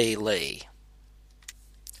 John D. Lee.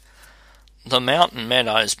 The Mountain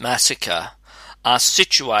Meadows Massacre are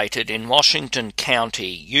situated in Washington County,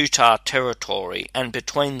 Utah Territory, and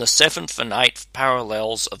between the 7th and 8th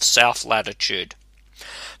parallels of south latitude,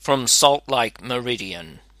 from Salt Lake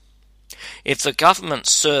Meridian. If the government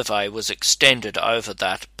survey was extended over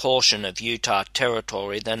that portion of Utah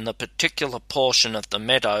Territory, then the particular portion of the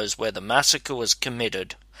meadows where the massacre was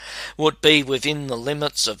committed would be within the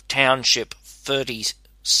limits of Township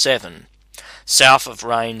 7, south of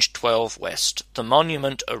Range 12 West. The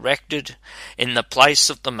monument erected in the place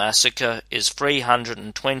of the massacre is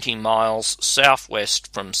 320 miles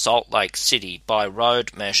southwest from Salt Lake City by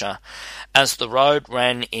road measure, as the road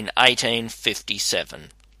ran in 1857.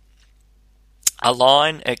 A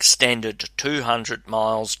line extended 200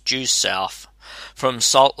 miles due south from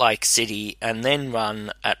Salt Lake City and then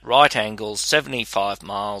run at right angles 75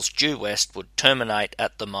 miles due west would terminate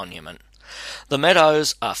at the monument. The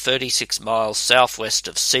Meadows are 36 miles southwest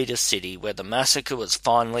of Cedar City, where the massacre was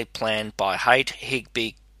finally planned by Haight,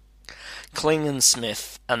 Higby,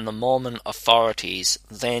 Klingensmith and the Mormon authorities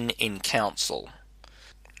then in council.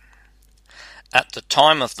 At the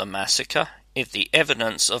time of the massacre, if the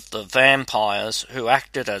evidence of the vampires who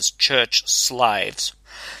acted as church slaves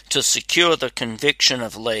to secure the conviction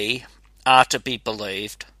of Lee are to be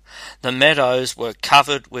believed, the meadows were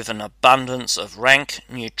covered with an abundance of rank,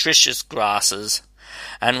 nutritious grasses,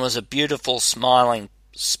 and was a beautiful smiling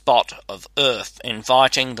spot of earth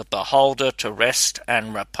inviting the beholder to rest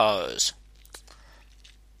and repose.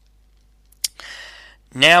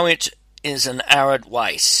 Now it is an arid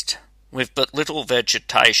waste, with but little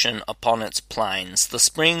vegetation upon its plains. The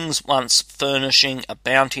springs, once furnishing a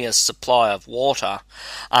bounteous supply of water,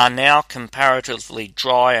 are now comparatively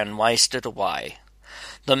dry and wasted away.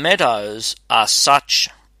 The meadows are such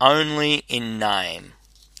only in name.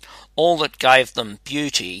 All that gave them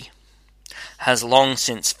beauty has long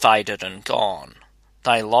since faded and gone.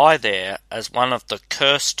 They lie there as one of the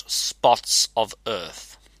cursed spots of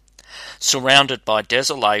earth, surrounded by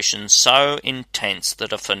desolation so intense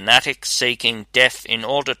that a fanatic seeking death in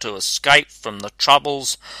order to escape from the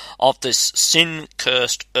troubles of this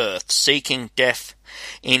sin-cursed earth, seeking death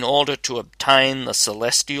in order to obtain the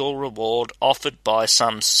celestial reward offered by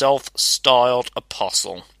some self-styled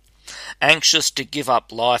apostle, anxious to give up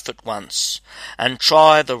life at once and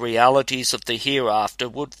try the realities of the hereafter,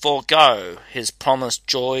 would forego his promised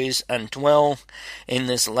joys and dwell in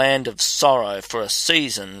this land of sorrow for a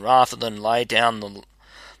season rather than lay down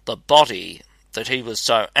the body that he was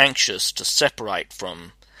so anxious to separate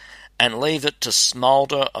from, and leave it to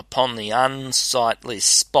smoulder upon the unsightly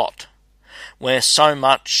spot where so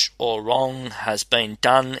much or wrong has been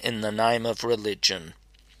done in the name of religion.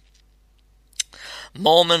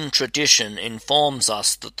 Mormon tradition informs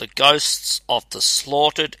us that the ghosts of the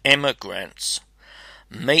slaughtered emigrants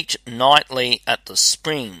meet nightly at the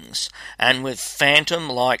springs, and with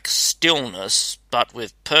phantom-like stillness, but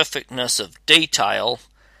with perfectness of detail,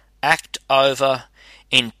 act over,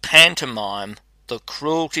 in pantomime, the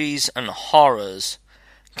cruelties and horrors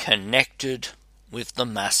connected with the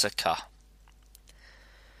massacre.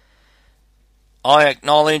 I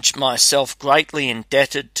acknowledge myself greatly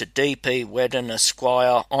indebted to D.P. Wedden,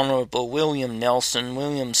 Esquire, Honourable William Nelson,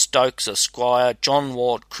 William Stokes, Esquire, John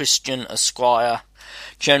Ward Christian, Esquire,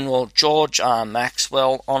 General George R.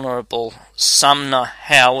 Maxwell, Honourable Sumner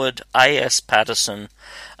Howard, A.S. Patterson,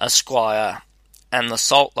 Esquire, and the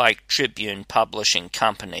Salt Lake Tribune Publishing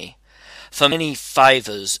Company, for many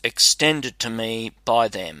favours extended to me by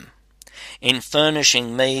them, in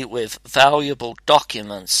furnishing me with valuable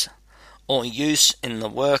documents or use in the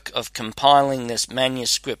work of compiling this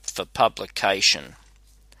manuscript for publication.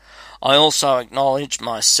 I also acknowledge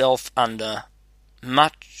myself under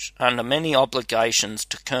many obligations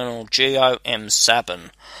to Colonel Geo. M.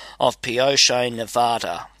 Sabin of Pioche,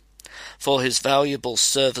 Nevada, for his valuable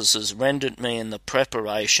services rendered me in the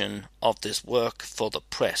preparation of this work for the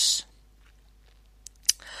press.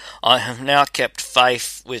 I have now kept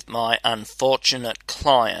faith with my unfortunate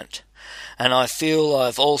client, and I feel I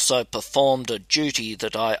have also performed a duty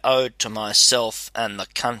that I owed to myself and the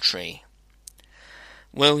country.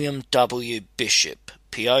 William W. Bishop,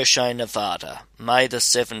 Pioche, Nevada, May the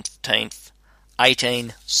 17th,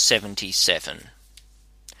 1877.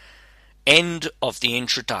 End of the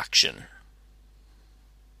introduction.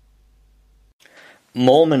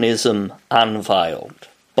 Mormonism Unveiled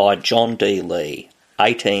by John D. Lee,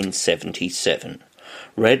 1877.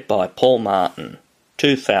 Read by Paul Martin,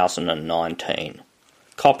 2019.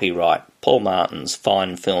 Copyright Paul Martin's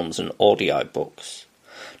Fine Films and Audiobooks.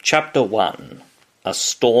 Chapter 1. A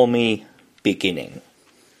Stormy Beginning.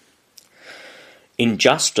 In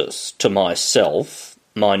justice to myself,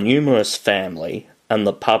 my numerous family, and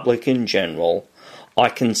the public in general, I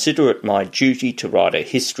consider it my duty to write a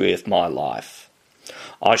history of my life.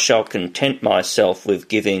 I shall content myself with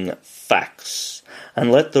giving facts,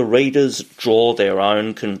 and let the readers draw their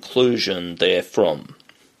own conclusion therefrom.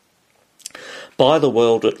 By the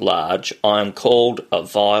world at large I am called a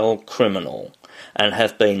vile criminal, and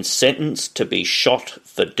have been sentenced to be shot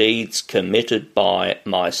for deeds committed by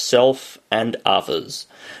myself and others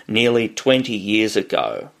nearly 20 years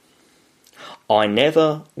ago. I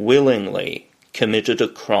never willingly committed a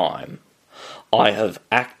crime. I have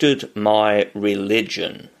acted my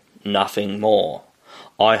religion, nothing more.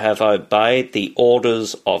 I have obeyed the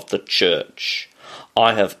orders of the Church.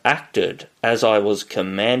 I have acted as I was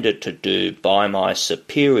commanded to do by my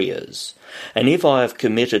superiors, and if I have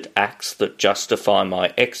committed acts that justify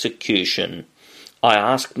my execution, I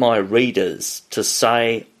ask my readers to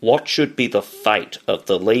say what should be the fate of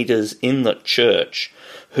the leaders in the Church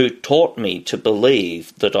who taught me to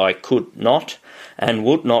believe that I could not and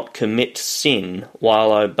would not commit sin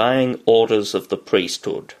while obeying orders of the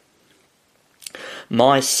priesthood.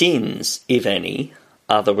 My sins, if any,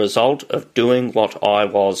 are the result of doing what I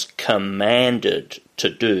was commanded to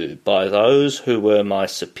do by those who were my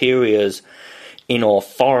superiors in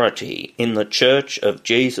authority in the Church of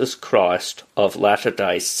Jesus Christ of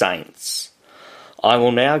Latter-day Saints. I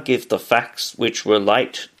will now give the facts which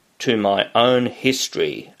relate to my own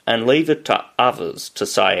history and leave it to others to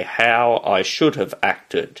say how I should have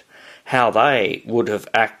acted, how they would have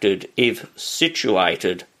acted if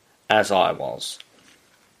situated as I was.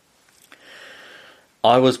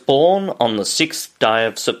 I was born on the 6th day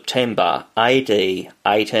of September AD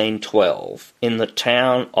 1812 in the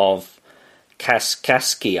town of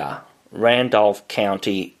Kaskaskia, Randolph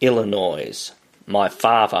County, Illinois. My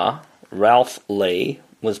father, Ralph Lee,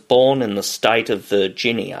 was born in the state of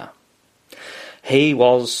Virginia. He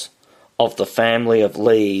was of the family of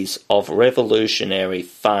Lees of Revolutionary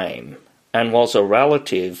fame and was a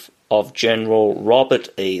relative of General Robert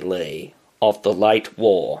E. Lee of the late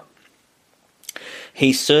war.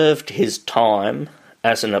 He served his time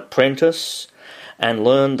as an apprentice and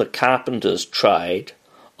learned the carpenter's trade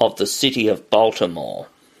of the city of Baltimore.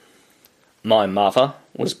 My mother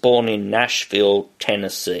was born in Nashville,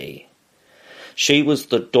 Tennessee. She was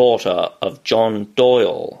the daughter of John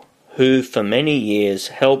Doyle, who for many years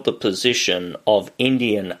held the position of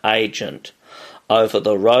Indian agent over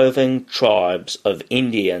the roving tribes of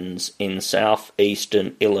Indians in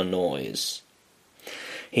southeastern Illinois.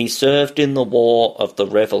 He served in the War of the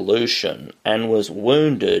Revolution and was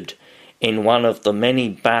wounded in one of the many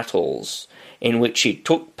battles in which he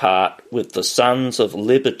took part with the Sons of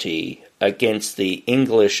Liberty against the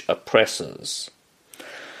English oppressors.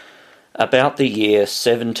 About the year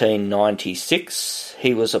 1796,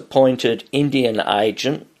 he was appointed Indian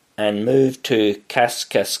agent and moved to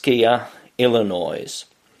Kaskaskia, Illinois.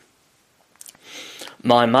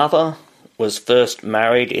 My mother was first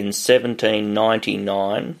married in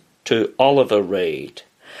 1799 to Oliver Reed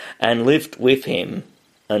and lived with him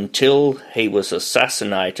until he was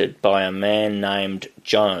assassinated by a man named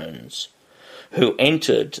Jones, who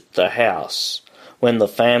entered the house when the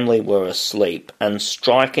family were asleep and,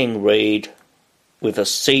 striking Reed with a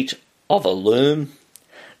seat of a loom,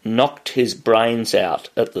 knocked his brains out,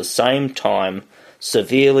 at the same time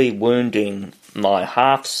severely wounding my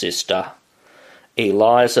half-sister,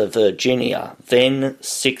 Eliza Virginia, then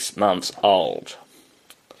 6 months old.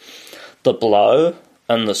 The blow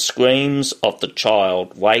and the screams of the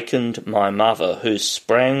child wakened my mother, who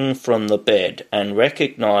sprang from the bed and,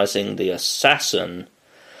 recognising the assassin,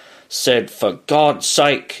 said, "For God's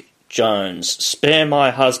sake, Jones, spare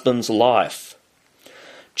my husband's life."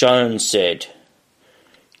 Jones said,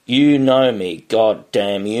 "You know me, God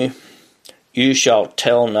damn you. You shall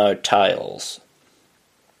tell no tales."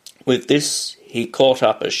 With this he caught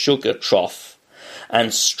up a sugar trough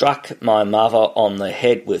and struck my mother on the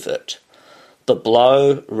head with it. The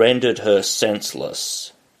blow rendered her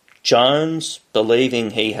senseless. Jones,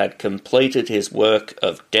 believing he had completed his work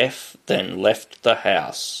of death, then left the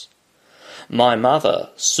house. My mother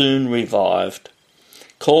soon revived,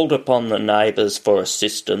 called upon the neighbours for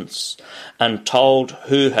assistance, and told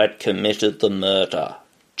who had committed the murder.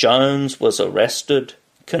 Jones was arrested,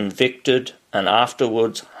 convicted, and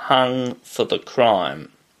afterwards hung for the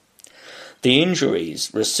crime. The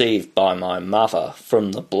injuries received by my mother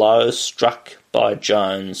from the blow struck by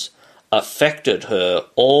Jones affected her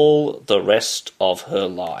all the rest of her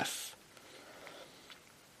life.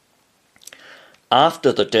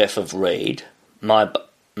 After the death of Reed, my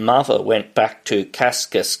mother went back to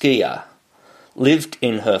Kaskaskia, lived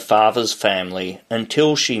in her father's family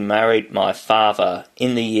until she married my father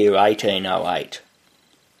in the year 1808.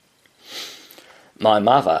 My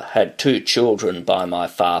mother had 2 children by my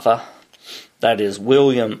father, that is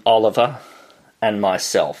William Oliver and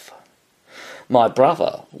myself. My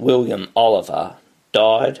brother, William Oliver,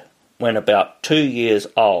 died when about 2 years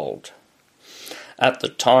old. At the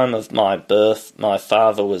time of my birth, my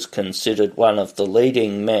father was considered one of the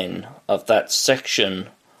leading men of that section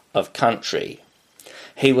of country.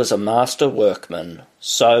 He was a master workman,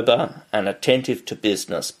 sober and attentive to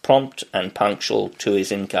business, prompt and punctual to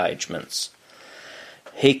his engagements.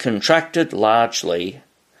 He contracted largely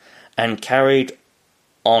and carried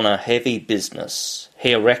on a heavy business.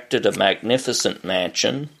 He erected a magnificent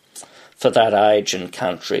mansion for that age and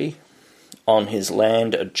country on his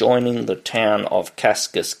land adjoining the town of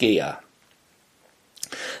Kaskaskia.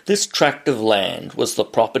 This tract of land was the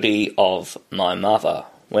property of my mother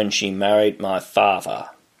when she married my father.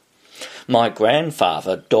 My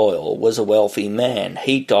grandfather, Doyle, was a wealthy man.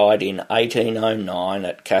 He died in 1809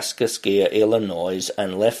 at Kaskaskia, Illinois,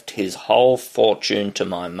 and left his whole fortune to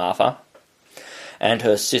my mother and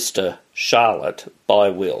her sister Charlotte by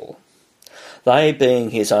will. They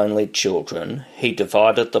being his only children, he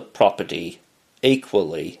divided the property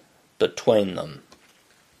equally between them.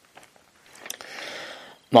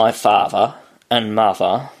 My father and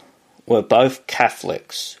mother were both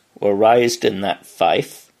Catholics, were raised in that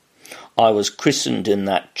faith. I was christened in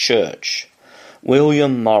that church.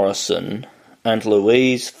 William Morrison and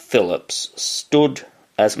Louise Phillips stood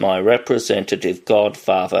as my representative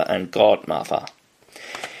godfather and godmother.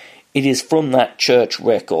 It is from that church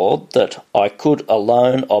record that I could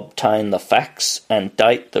alone obtain the facts and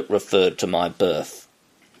date that referred to my birth.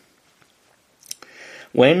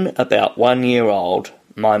 When about 1 year old,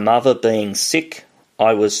 my mother being sick,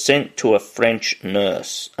 I was sent to a French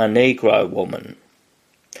nurse, a Negro woman.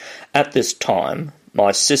 At this time,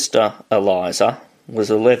 my sister Eliza was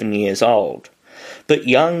 11 years old, but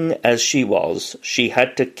young as she was, she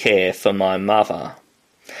had to care for my mother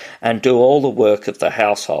and do all the work of the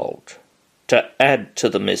household. To add to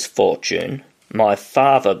the misfortune, my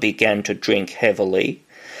father began to drink heavily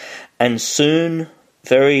and soon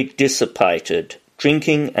very dissipated.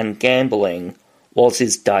 Drinking and gambling was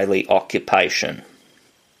his daily occupation.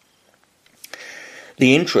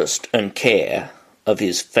 The interest and care of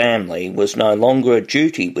his family was no longer a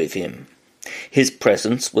duty with him. His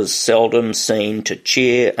presence was seldom seen to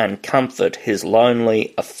cheer and comfort his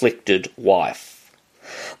lonely, afflicted wife.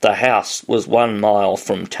 The house was 1 mile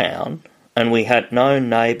from town, and we had no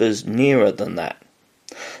neighbours nearer than that.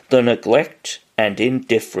 The neglect and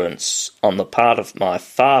indifference on the part of my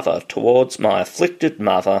father towards my afflicted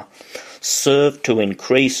mother served to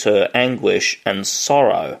increase her anguish and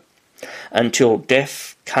sorrow until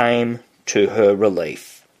death came to her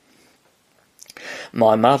relief.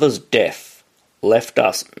 My mother's death left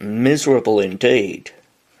us miserable indeed.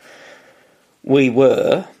 We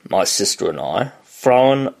were, my sister and I,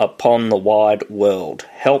 thrown upon the wide world,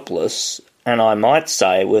 helpless, and I might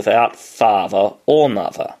say without father or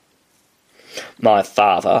mother. My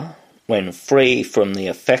father, when free from the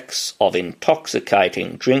effects of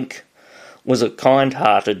intoxicating drink, was a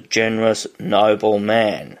kind-hearted, generous, noble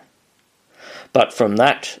man. But from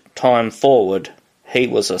that time forward, he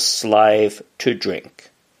was a slave to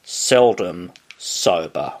drink, seldom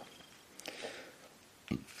sober.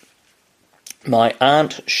 My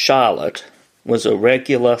Aunt Charlotte was a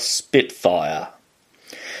regular spitfire.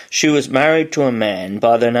 She was married to a man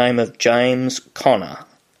by the name of James Connor,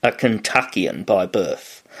 a Kentuckian by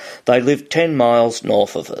birth. They lived 10 miles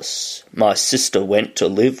north of us. My sister went to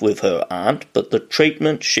live with her aunt, but the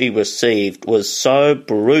treatment she received was so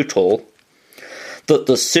brutal that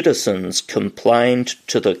the citizens complained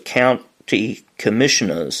to the county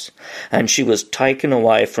commissioners, and she was taken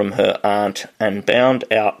away from her aunt and bound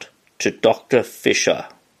out to Dr. Fisher,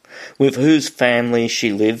 with whose family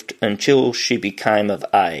she lived until she became of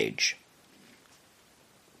age.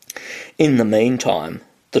 In the meantime,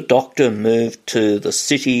 the doctor moved to the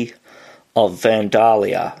city of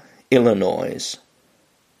Vandalia, Illinois.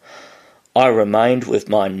 I remained with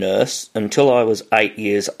my nurse until I was 8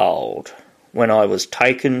 years old, when I was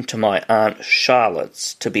taken to my Aunt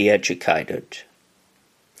Charlotte's to be educated.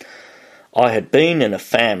 I had been in a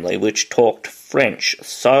family which talked French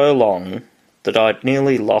so long that I'd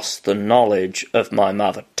nearly lost the knowledge of my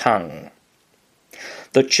mother tongue.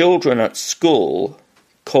 The children at school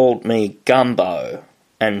called me Gumbo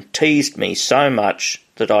and teased me so much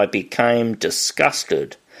that I became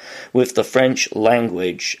disgusted with the French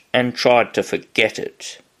language and tried to forget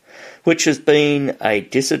it, which has been a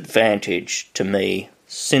disadvantage to me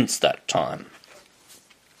since that time.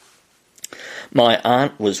 My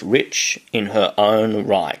aunt was rich in her own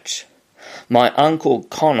right. My uncle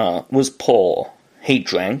Connor was poor. He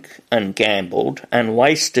drank and gambled and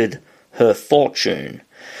wasted her fortune.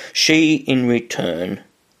 She, in return,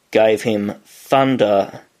 gave him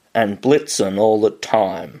thunder and Blitzen all the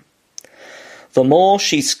time. The more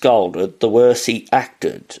she scolded, the worse he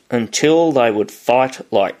acted, until they would fight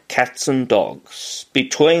like cats and dogs.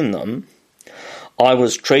 Between them, I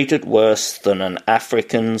was treated worse than an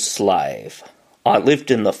African slave. I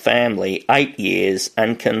lived in the family 8 years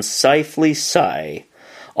and can safely say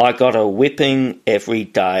I got a whipping every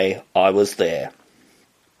day I was there.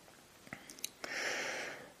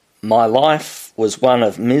 My life was one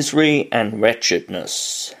of misery and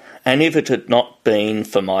wretchedness, and if it had not been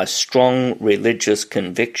for my strong religious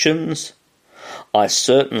convictions, I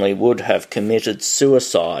certainly would have committed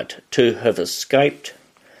suicide to have escaped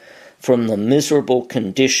from the miserable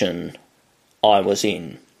condition I was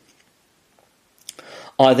in.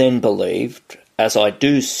 I then believed, as I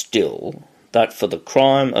do still, that for the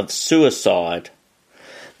crime of suicide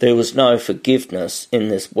there was no forgiveness in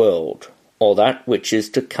this world, or that which is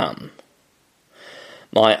to come.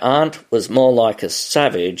 My aunt was more like a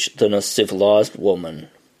savage than a civilized woman.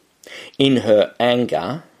 In her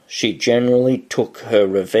anger, she generally took her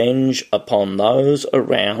revenge upon those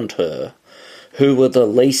around her who were the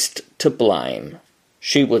least to blame.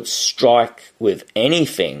 She would strike with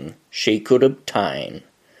anything she could obtain,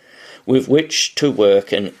 with which to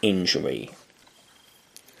work an injury.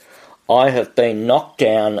 I have been knocked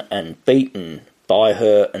down and beaten by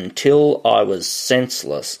her until I was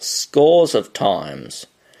senseless scores of times,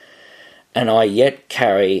 and I yet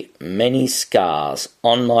carry many scars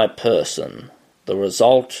on my person, the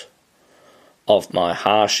result of my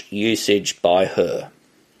harsh usage by her.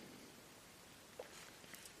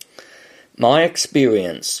 My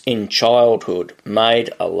experience in childhood made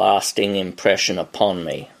a lasting impression upon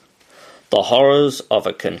me. The horrors of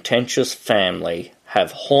a contentious family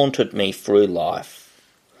have haunted me through life.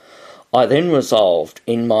 I then resolved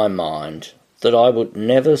in my mind that I would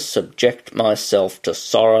never subject myself to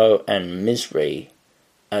sorrow and misery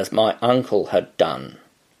as my uncle had done.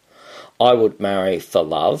 I would marry for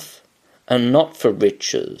love and not for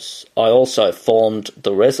riches. I also formed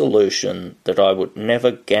the resolution that I would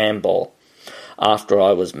never gamble after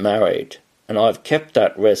I was married, and I have kept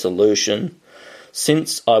that resolution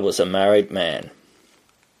since I was a married man.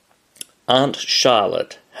 Aunt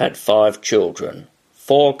Charlotte had 5 children,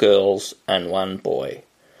 4 girls and 1 boy: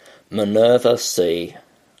 Minerva C.,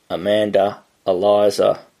 Amanda,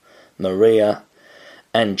 Eliza, Maria,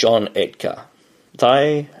 and John Edgar.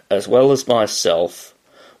 They, as well as myself,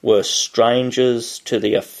 were strangers to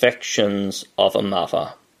the affections of a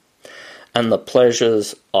mother and the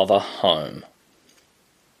pleasures of a home.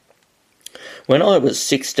 When I was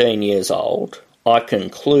 16 years old, I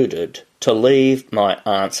concluded to leave my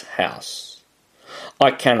aunt's house.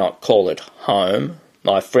 I cannot call it home.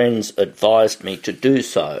 My friends advised me to do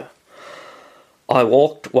so. I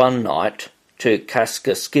walked one night to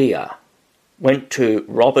Kaskaskia, went to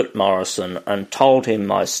Robert Morrison and told him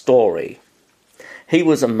my story. He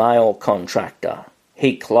was a mail contractor.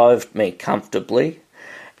 He clothed me comfortably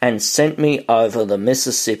and sent me over the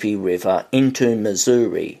Mississippi River into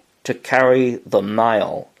Missouri to carry the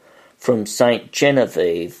mail from St.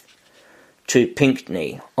 Genevieve to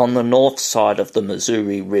Pinckney on the north side of the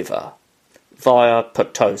Missouri River via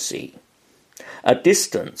Potosi, a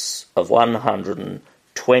distance of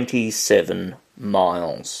 127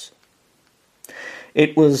 miles.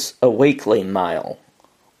 It was a weekly mail.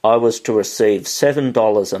 I was to receive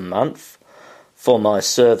 $7 a month for my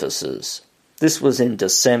services. This was in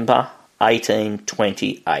December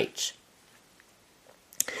 1828.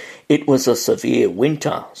 It was a severe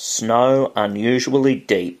winter, snow unusually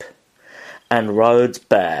deep, and roads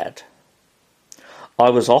bad. I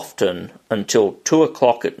was often until 2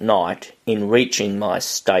 o'clock at night in reaching my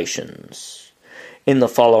stations. In the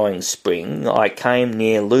following spring, I came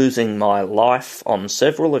near losing my life on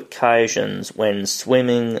several occasions when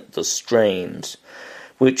swimming the streams,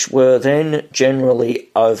 which were then generally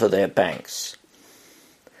over their banks.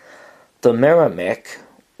 The Merrimack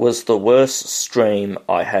was the worst stream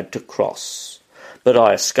I had to cross, but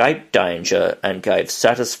I escaped danger and gave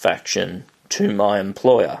satisfaction to my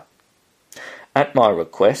employer. At my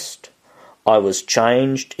request, I was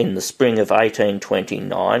changed in the spring of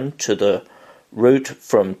 1829 to the route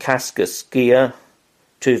from Kaskaskia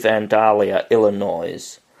to Vandalia,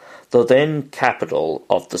 Illinois, the then capital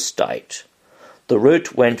of the state. The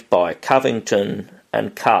route went by Covington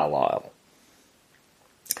and Carlisle.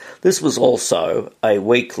 This was also a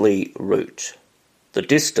weekly route. The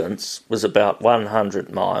distance was about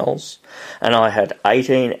 100 miles, and I had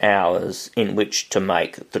 18 hours in which to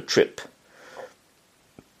make the trip.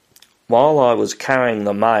 While I was carrying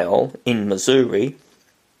the mail in Missouri,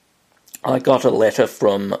 I got a letter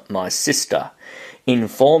from my sister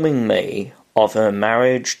informing me of her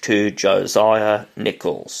marriage to Josiah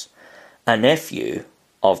Nichols, a nephew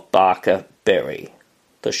of Barker Berry,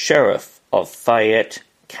 the sheriff of Fayette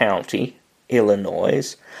County,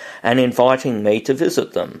 Illinois, and inviting me to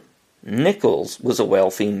visit them. Nichols was a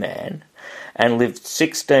wealthy man and lived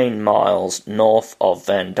 16 miles north of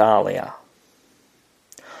Vandalia.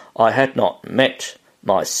 I had not met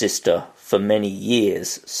my sister for many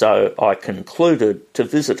years, so I concluded to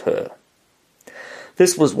visit her.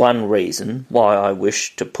 This was one reason why I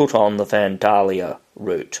wished to put on the Vandalia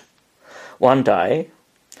route. One day,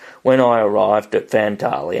 when I arrived at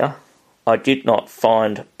Vandalia, I did not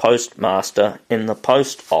find Postmaster in the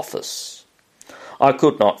post office. I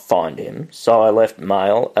could not find him, so I left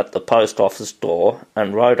mail at the post office door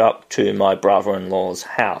and rode up to my brother-in-law's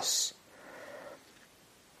house.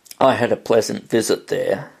 I had a pleasant visit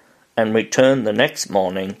there, and returned the next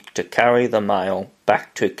morning to carry the mail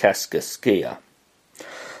back to Kaskaskia.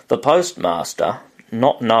 The postmaster,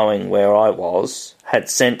 not knowing where I was, had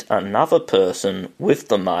sent another person with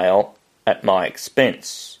the mail at my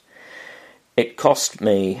expense. It cost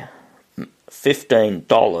me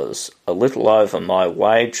 $15, a little over my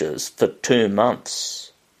wages for 2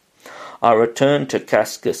 months. I returned to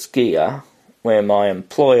Kaskaskia, where my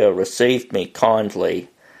employer received me kindly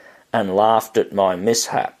and laughed at my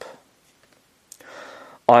mishap.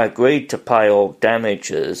 I agreed to pay all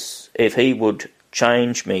damages if he would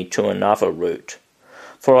change me to another route,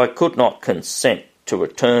 for I could not consent to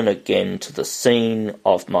return again to the scene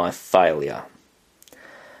of my failure.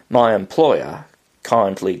 My employer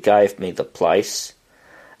kindly gave me the place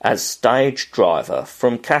as stage driver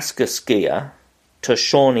from Kaskaskia to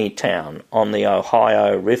Shawneetown on the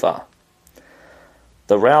Ohio River.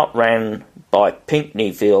 The route ran by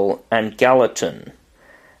Pinckneyville and Gallatin,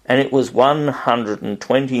 and it was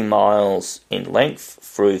 120 miles in length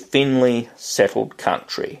through thinly settled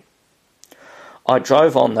country. I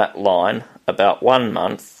drove on that line about 1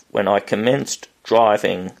 month when I commenced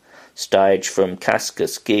driving stage from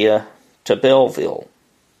Kaskaskia to Belleville.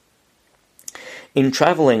 In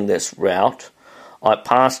travelling this route, I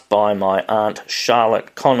passed by my Aunt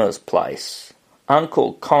Charlotte Connor's place.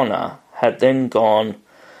 Uncle Connor had then gone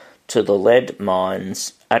to the lead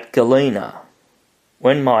mines at Galena.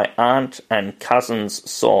 When my aunt and cousins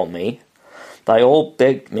saw me, they all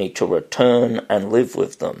begged me to return and live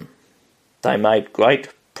with them. They made great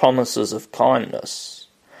promises of kindness,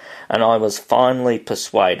 and I was finally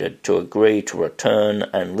persuaded to agree to return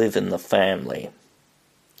and live in the family.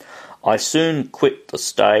 I soon quit the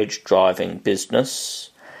stage driving business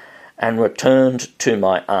and returned to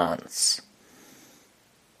my aunt's.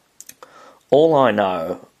 All I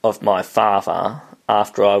know of my father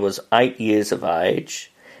after I was 8 years of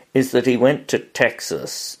age is that he went to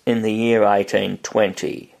Texas in the year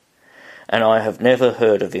 1820, and I have never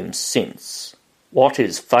heard of him since. What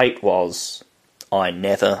his fate was, I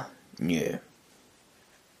never knew.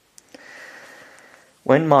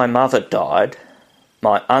 When my mother died,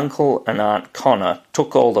 my uncle and Aunt Connor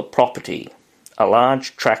took all the property, a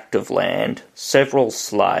large tract of land, several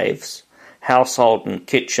slaves, household and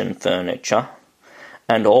kitchen furniture,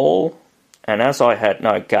 and as I had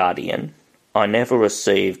no guardian, I never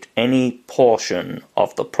received any portion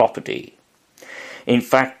of the property. In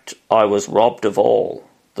fact, I was robbed of all.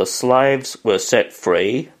 The slaves were set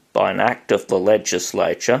free by an act of the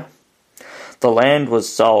legislature. The land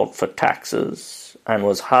was sold for taxes and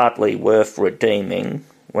was hardly worth redeeming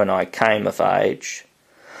when I came of age.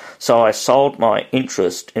 So I sold my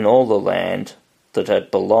interest in all the land that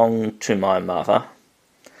had belonged to my mother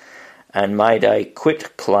and made a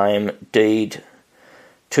quit-claim deed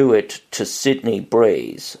to it to Sidney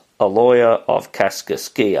Breeze, a lawyer of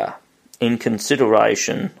Kaskaskia, in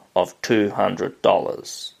consideration of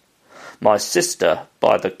 $200. My sister,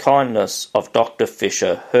 by the kindness of Dr.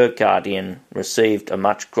 Fisher, her guardian, received a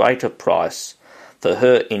much greater price for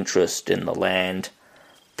her interest in the land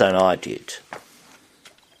than I did.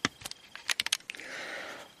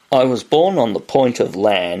 I was born on the point of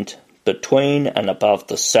land between and above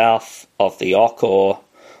the south of the Ocoee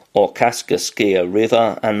or Kaskaskia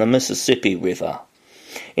River and the Mississippi River,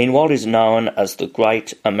 in what is known as the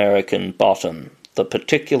Great American Bottom. The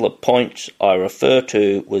particular point I refer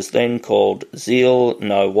to was then called Zeel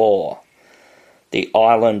No War, the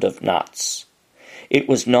Island of Nuts. It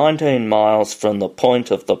was 19 miles from the point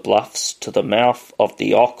of the bluffs to the mouth of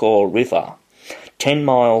the Ocoee River, 10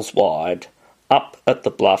 miles wide, up at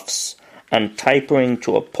the bluffs and tapering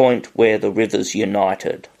to a point where the rivers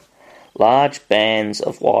united. Large bands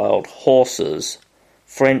of wild horses,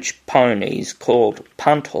 French ponies called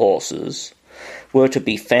punt horses, were to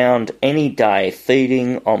be found any day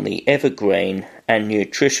feeding on the evergreen and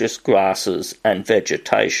nutritious grasses and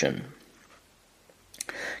vegetation.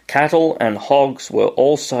 Cattle and hogs were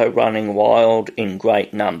also running wild in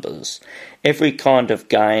great numbers. Every kind of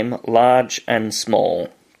game, large and small,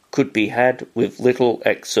 could be had with little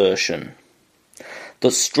exertion.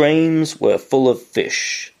 The streams were full of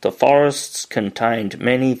fish. The forests contained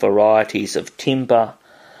many varieties of timber,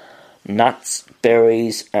 nuts,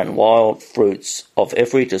 berries, and wild fruits of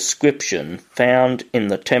every description found in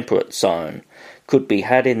the temperate zone could be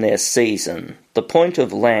had in their season. The point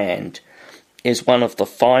of land is one of the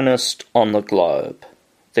finest on the globe.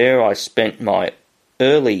 There I spent my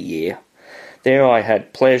early year. There I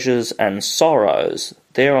had pleasures and sorrows.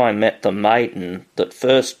 There I met the maiden that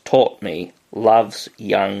first taught me love's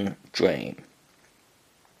young dream.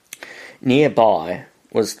 Nearby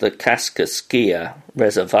was the Kaskaskia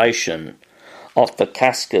Reservation of the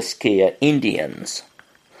Kaskaskia Indians.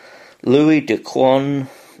 Louis de Quan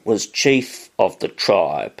was chief of the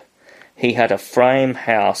tribe. He had a frame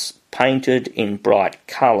house painted in bright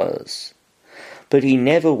colours, but he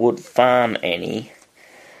never would farm any.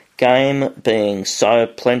 Game being so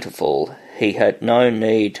plentiful, he had no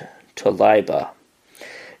need to labour.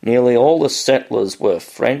 Nearly all the settlers were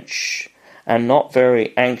French, and not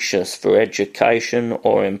very anxious for education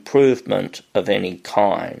or improvement of any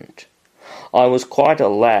kind. I was quite a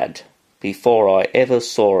lad before I ever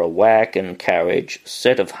saw a wagon carriage,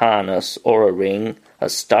 set of harness or a ring, a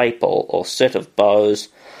staple or set of bows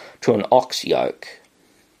to an ox yoke.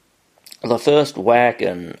 The first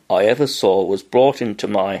wagon I ever saw was brought into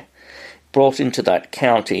that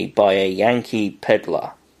county by a Yankee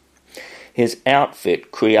peddler. His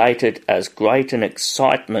outfit created as great an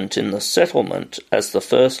excitement in the settlement as the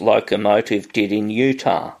first locomotive did in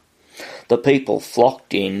Utah. The people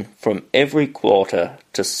flocked in from every quarter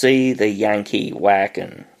to see the Yankee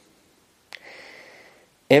wagon.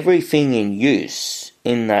 Everything in use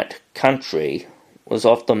in that country was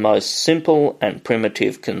of the most simple and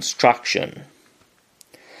primitive construction.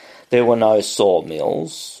 There were no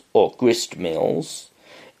sawmills or grist mills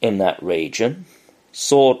in that region.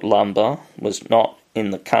 Sawed lumber was not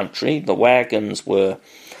in the country. The wagons were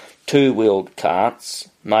two-wheeled carts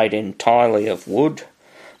made entirely of wood,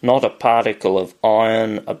 not a particle of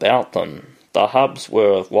iron about them. The hubs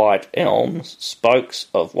were of white elms, spokes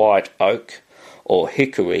of white oak or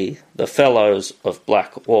hickory, the felloes of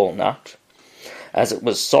black walnut, as it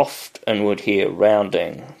was soft and would hear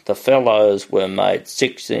rounding. The felloes were made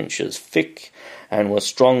 6 inches thick and were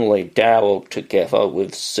strongly dowelled together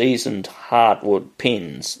with seasoned hardwood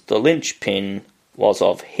pins. The linchpin was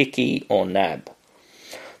of hickey or nab.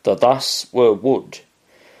 The thus were wood.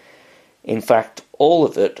 In fact, all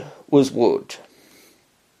of it was wood.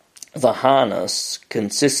 The harness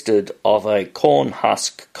consisted of a corn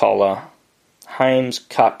husk collar, hames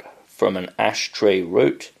cut from an ash tree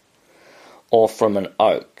root or from an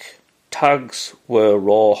oak. Tugs were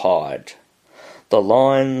rawhide. The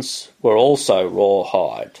lines were also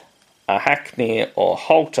rawhide. A hackney or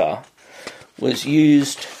halter was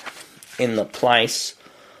used in the place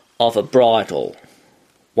of a bridle.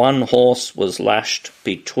 One horse was lashed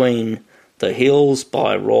between the heels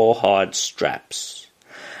by rawhide straps,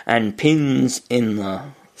 and pins in the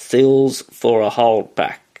thills for a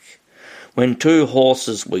holdback. When 2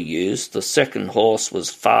 horses were used, the second horse was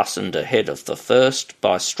fastened ahead of the first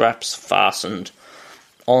by straps fastened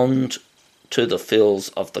on to the thills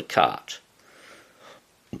of the cart.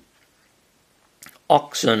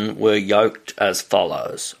 Oxen were yoked as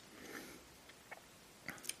follows.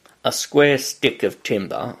 A square stick of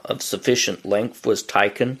timber of sufficient length was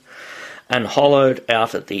taken and hollowed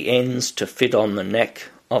out at the ends to fit on the neck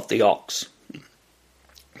of the ox.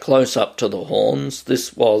 Close up to the horns,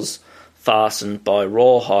 this was fastened by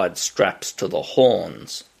rawhide straps to the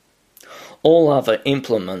horns. All other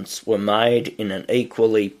implements were made in an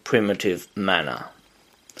equally primitive manner.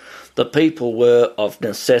 The people were of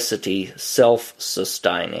necessity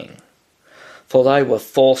self-sustaining, for they were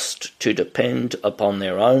forced to depend upon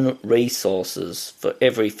their own resources for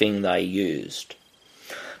everything they used.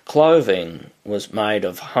 Clothing was made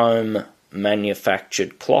of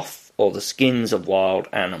home-manufactured cloth or the skins of wild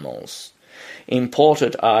animals.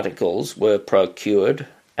 Imported articles were procured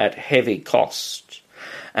at heavy cost,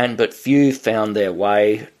 and but few found their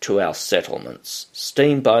way to our settlements.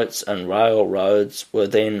 Steamboats and railroads were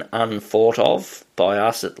then unthought of, by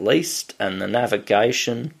us at least, and the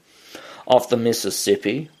navigation of the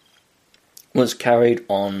Mississippi was carried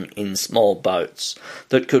on in small boats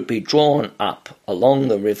that could be drawn up along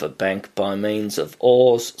the river bank by means of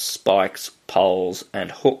oars, spikes, poles,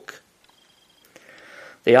 and hook.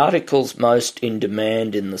 The articles most in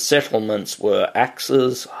demand in the settlements were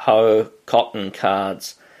axes, hoe, cotton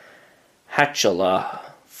cards, hatchelar,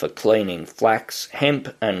 for cleaning flax,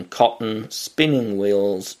 hemp and cotton, spinning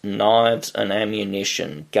wheels, knives and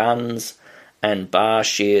ammunition, guns and bar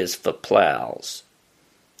shears for ploughs.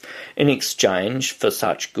 In exchange for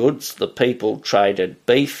such goods, the people traded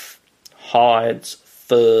beef, hides,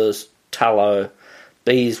 furs, tallow,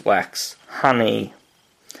 beeswax, honey,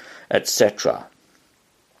 etc.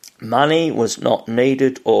 Money was not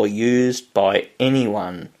needed or used by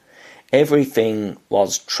anyone. Everything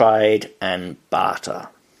was trade and barter.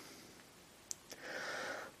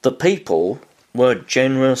 The people were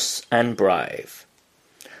generous and brave.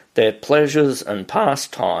 Their pleasures and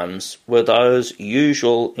pastimes were those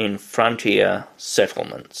usual in frontier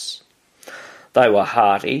settlements. They were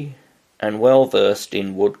hardy and well versed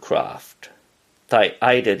in woodcraft. They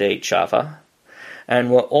aided each other, and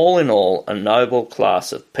were all in all a noble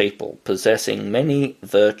class of people, possessing many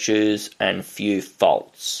virtues and few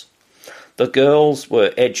faults. The girls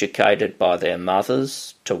were educated by their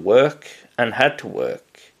mothers to work and had to work.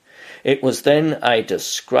 It was then a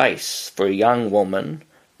disgrace for a young woman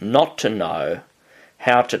not to know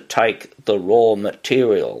how to take the raw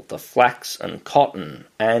material, the flax and cotton,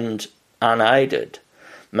 and, unaided,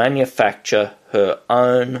 manufacture her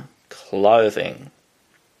own clothing.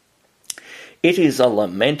 It is a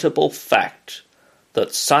lamentable fact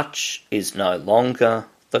that such is no longer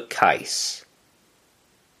the case.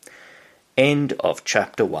 End of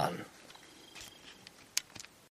chapter 1.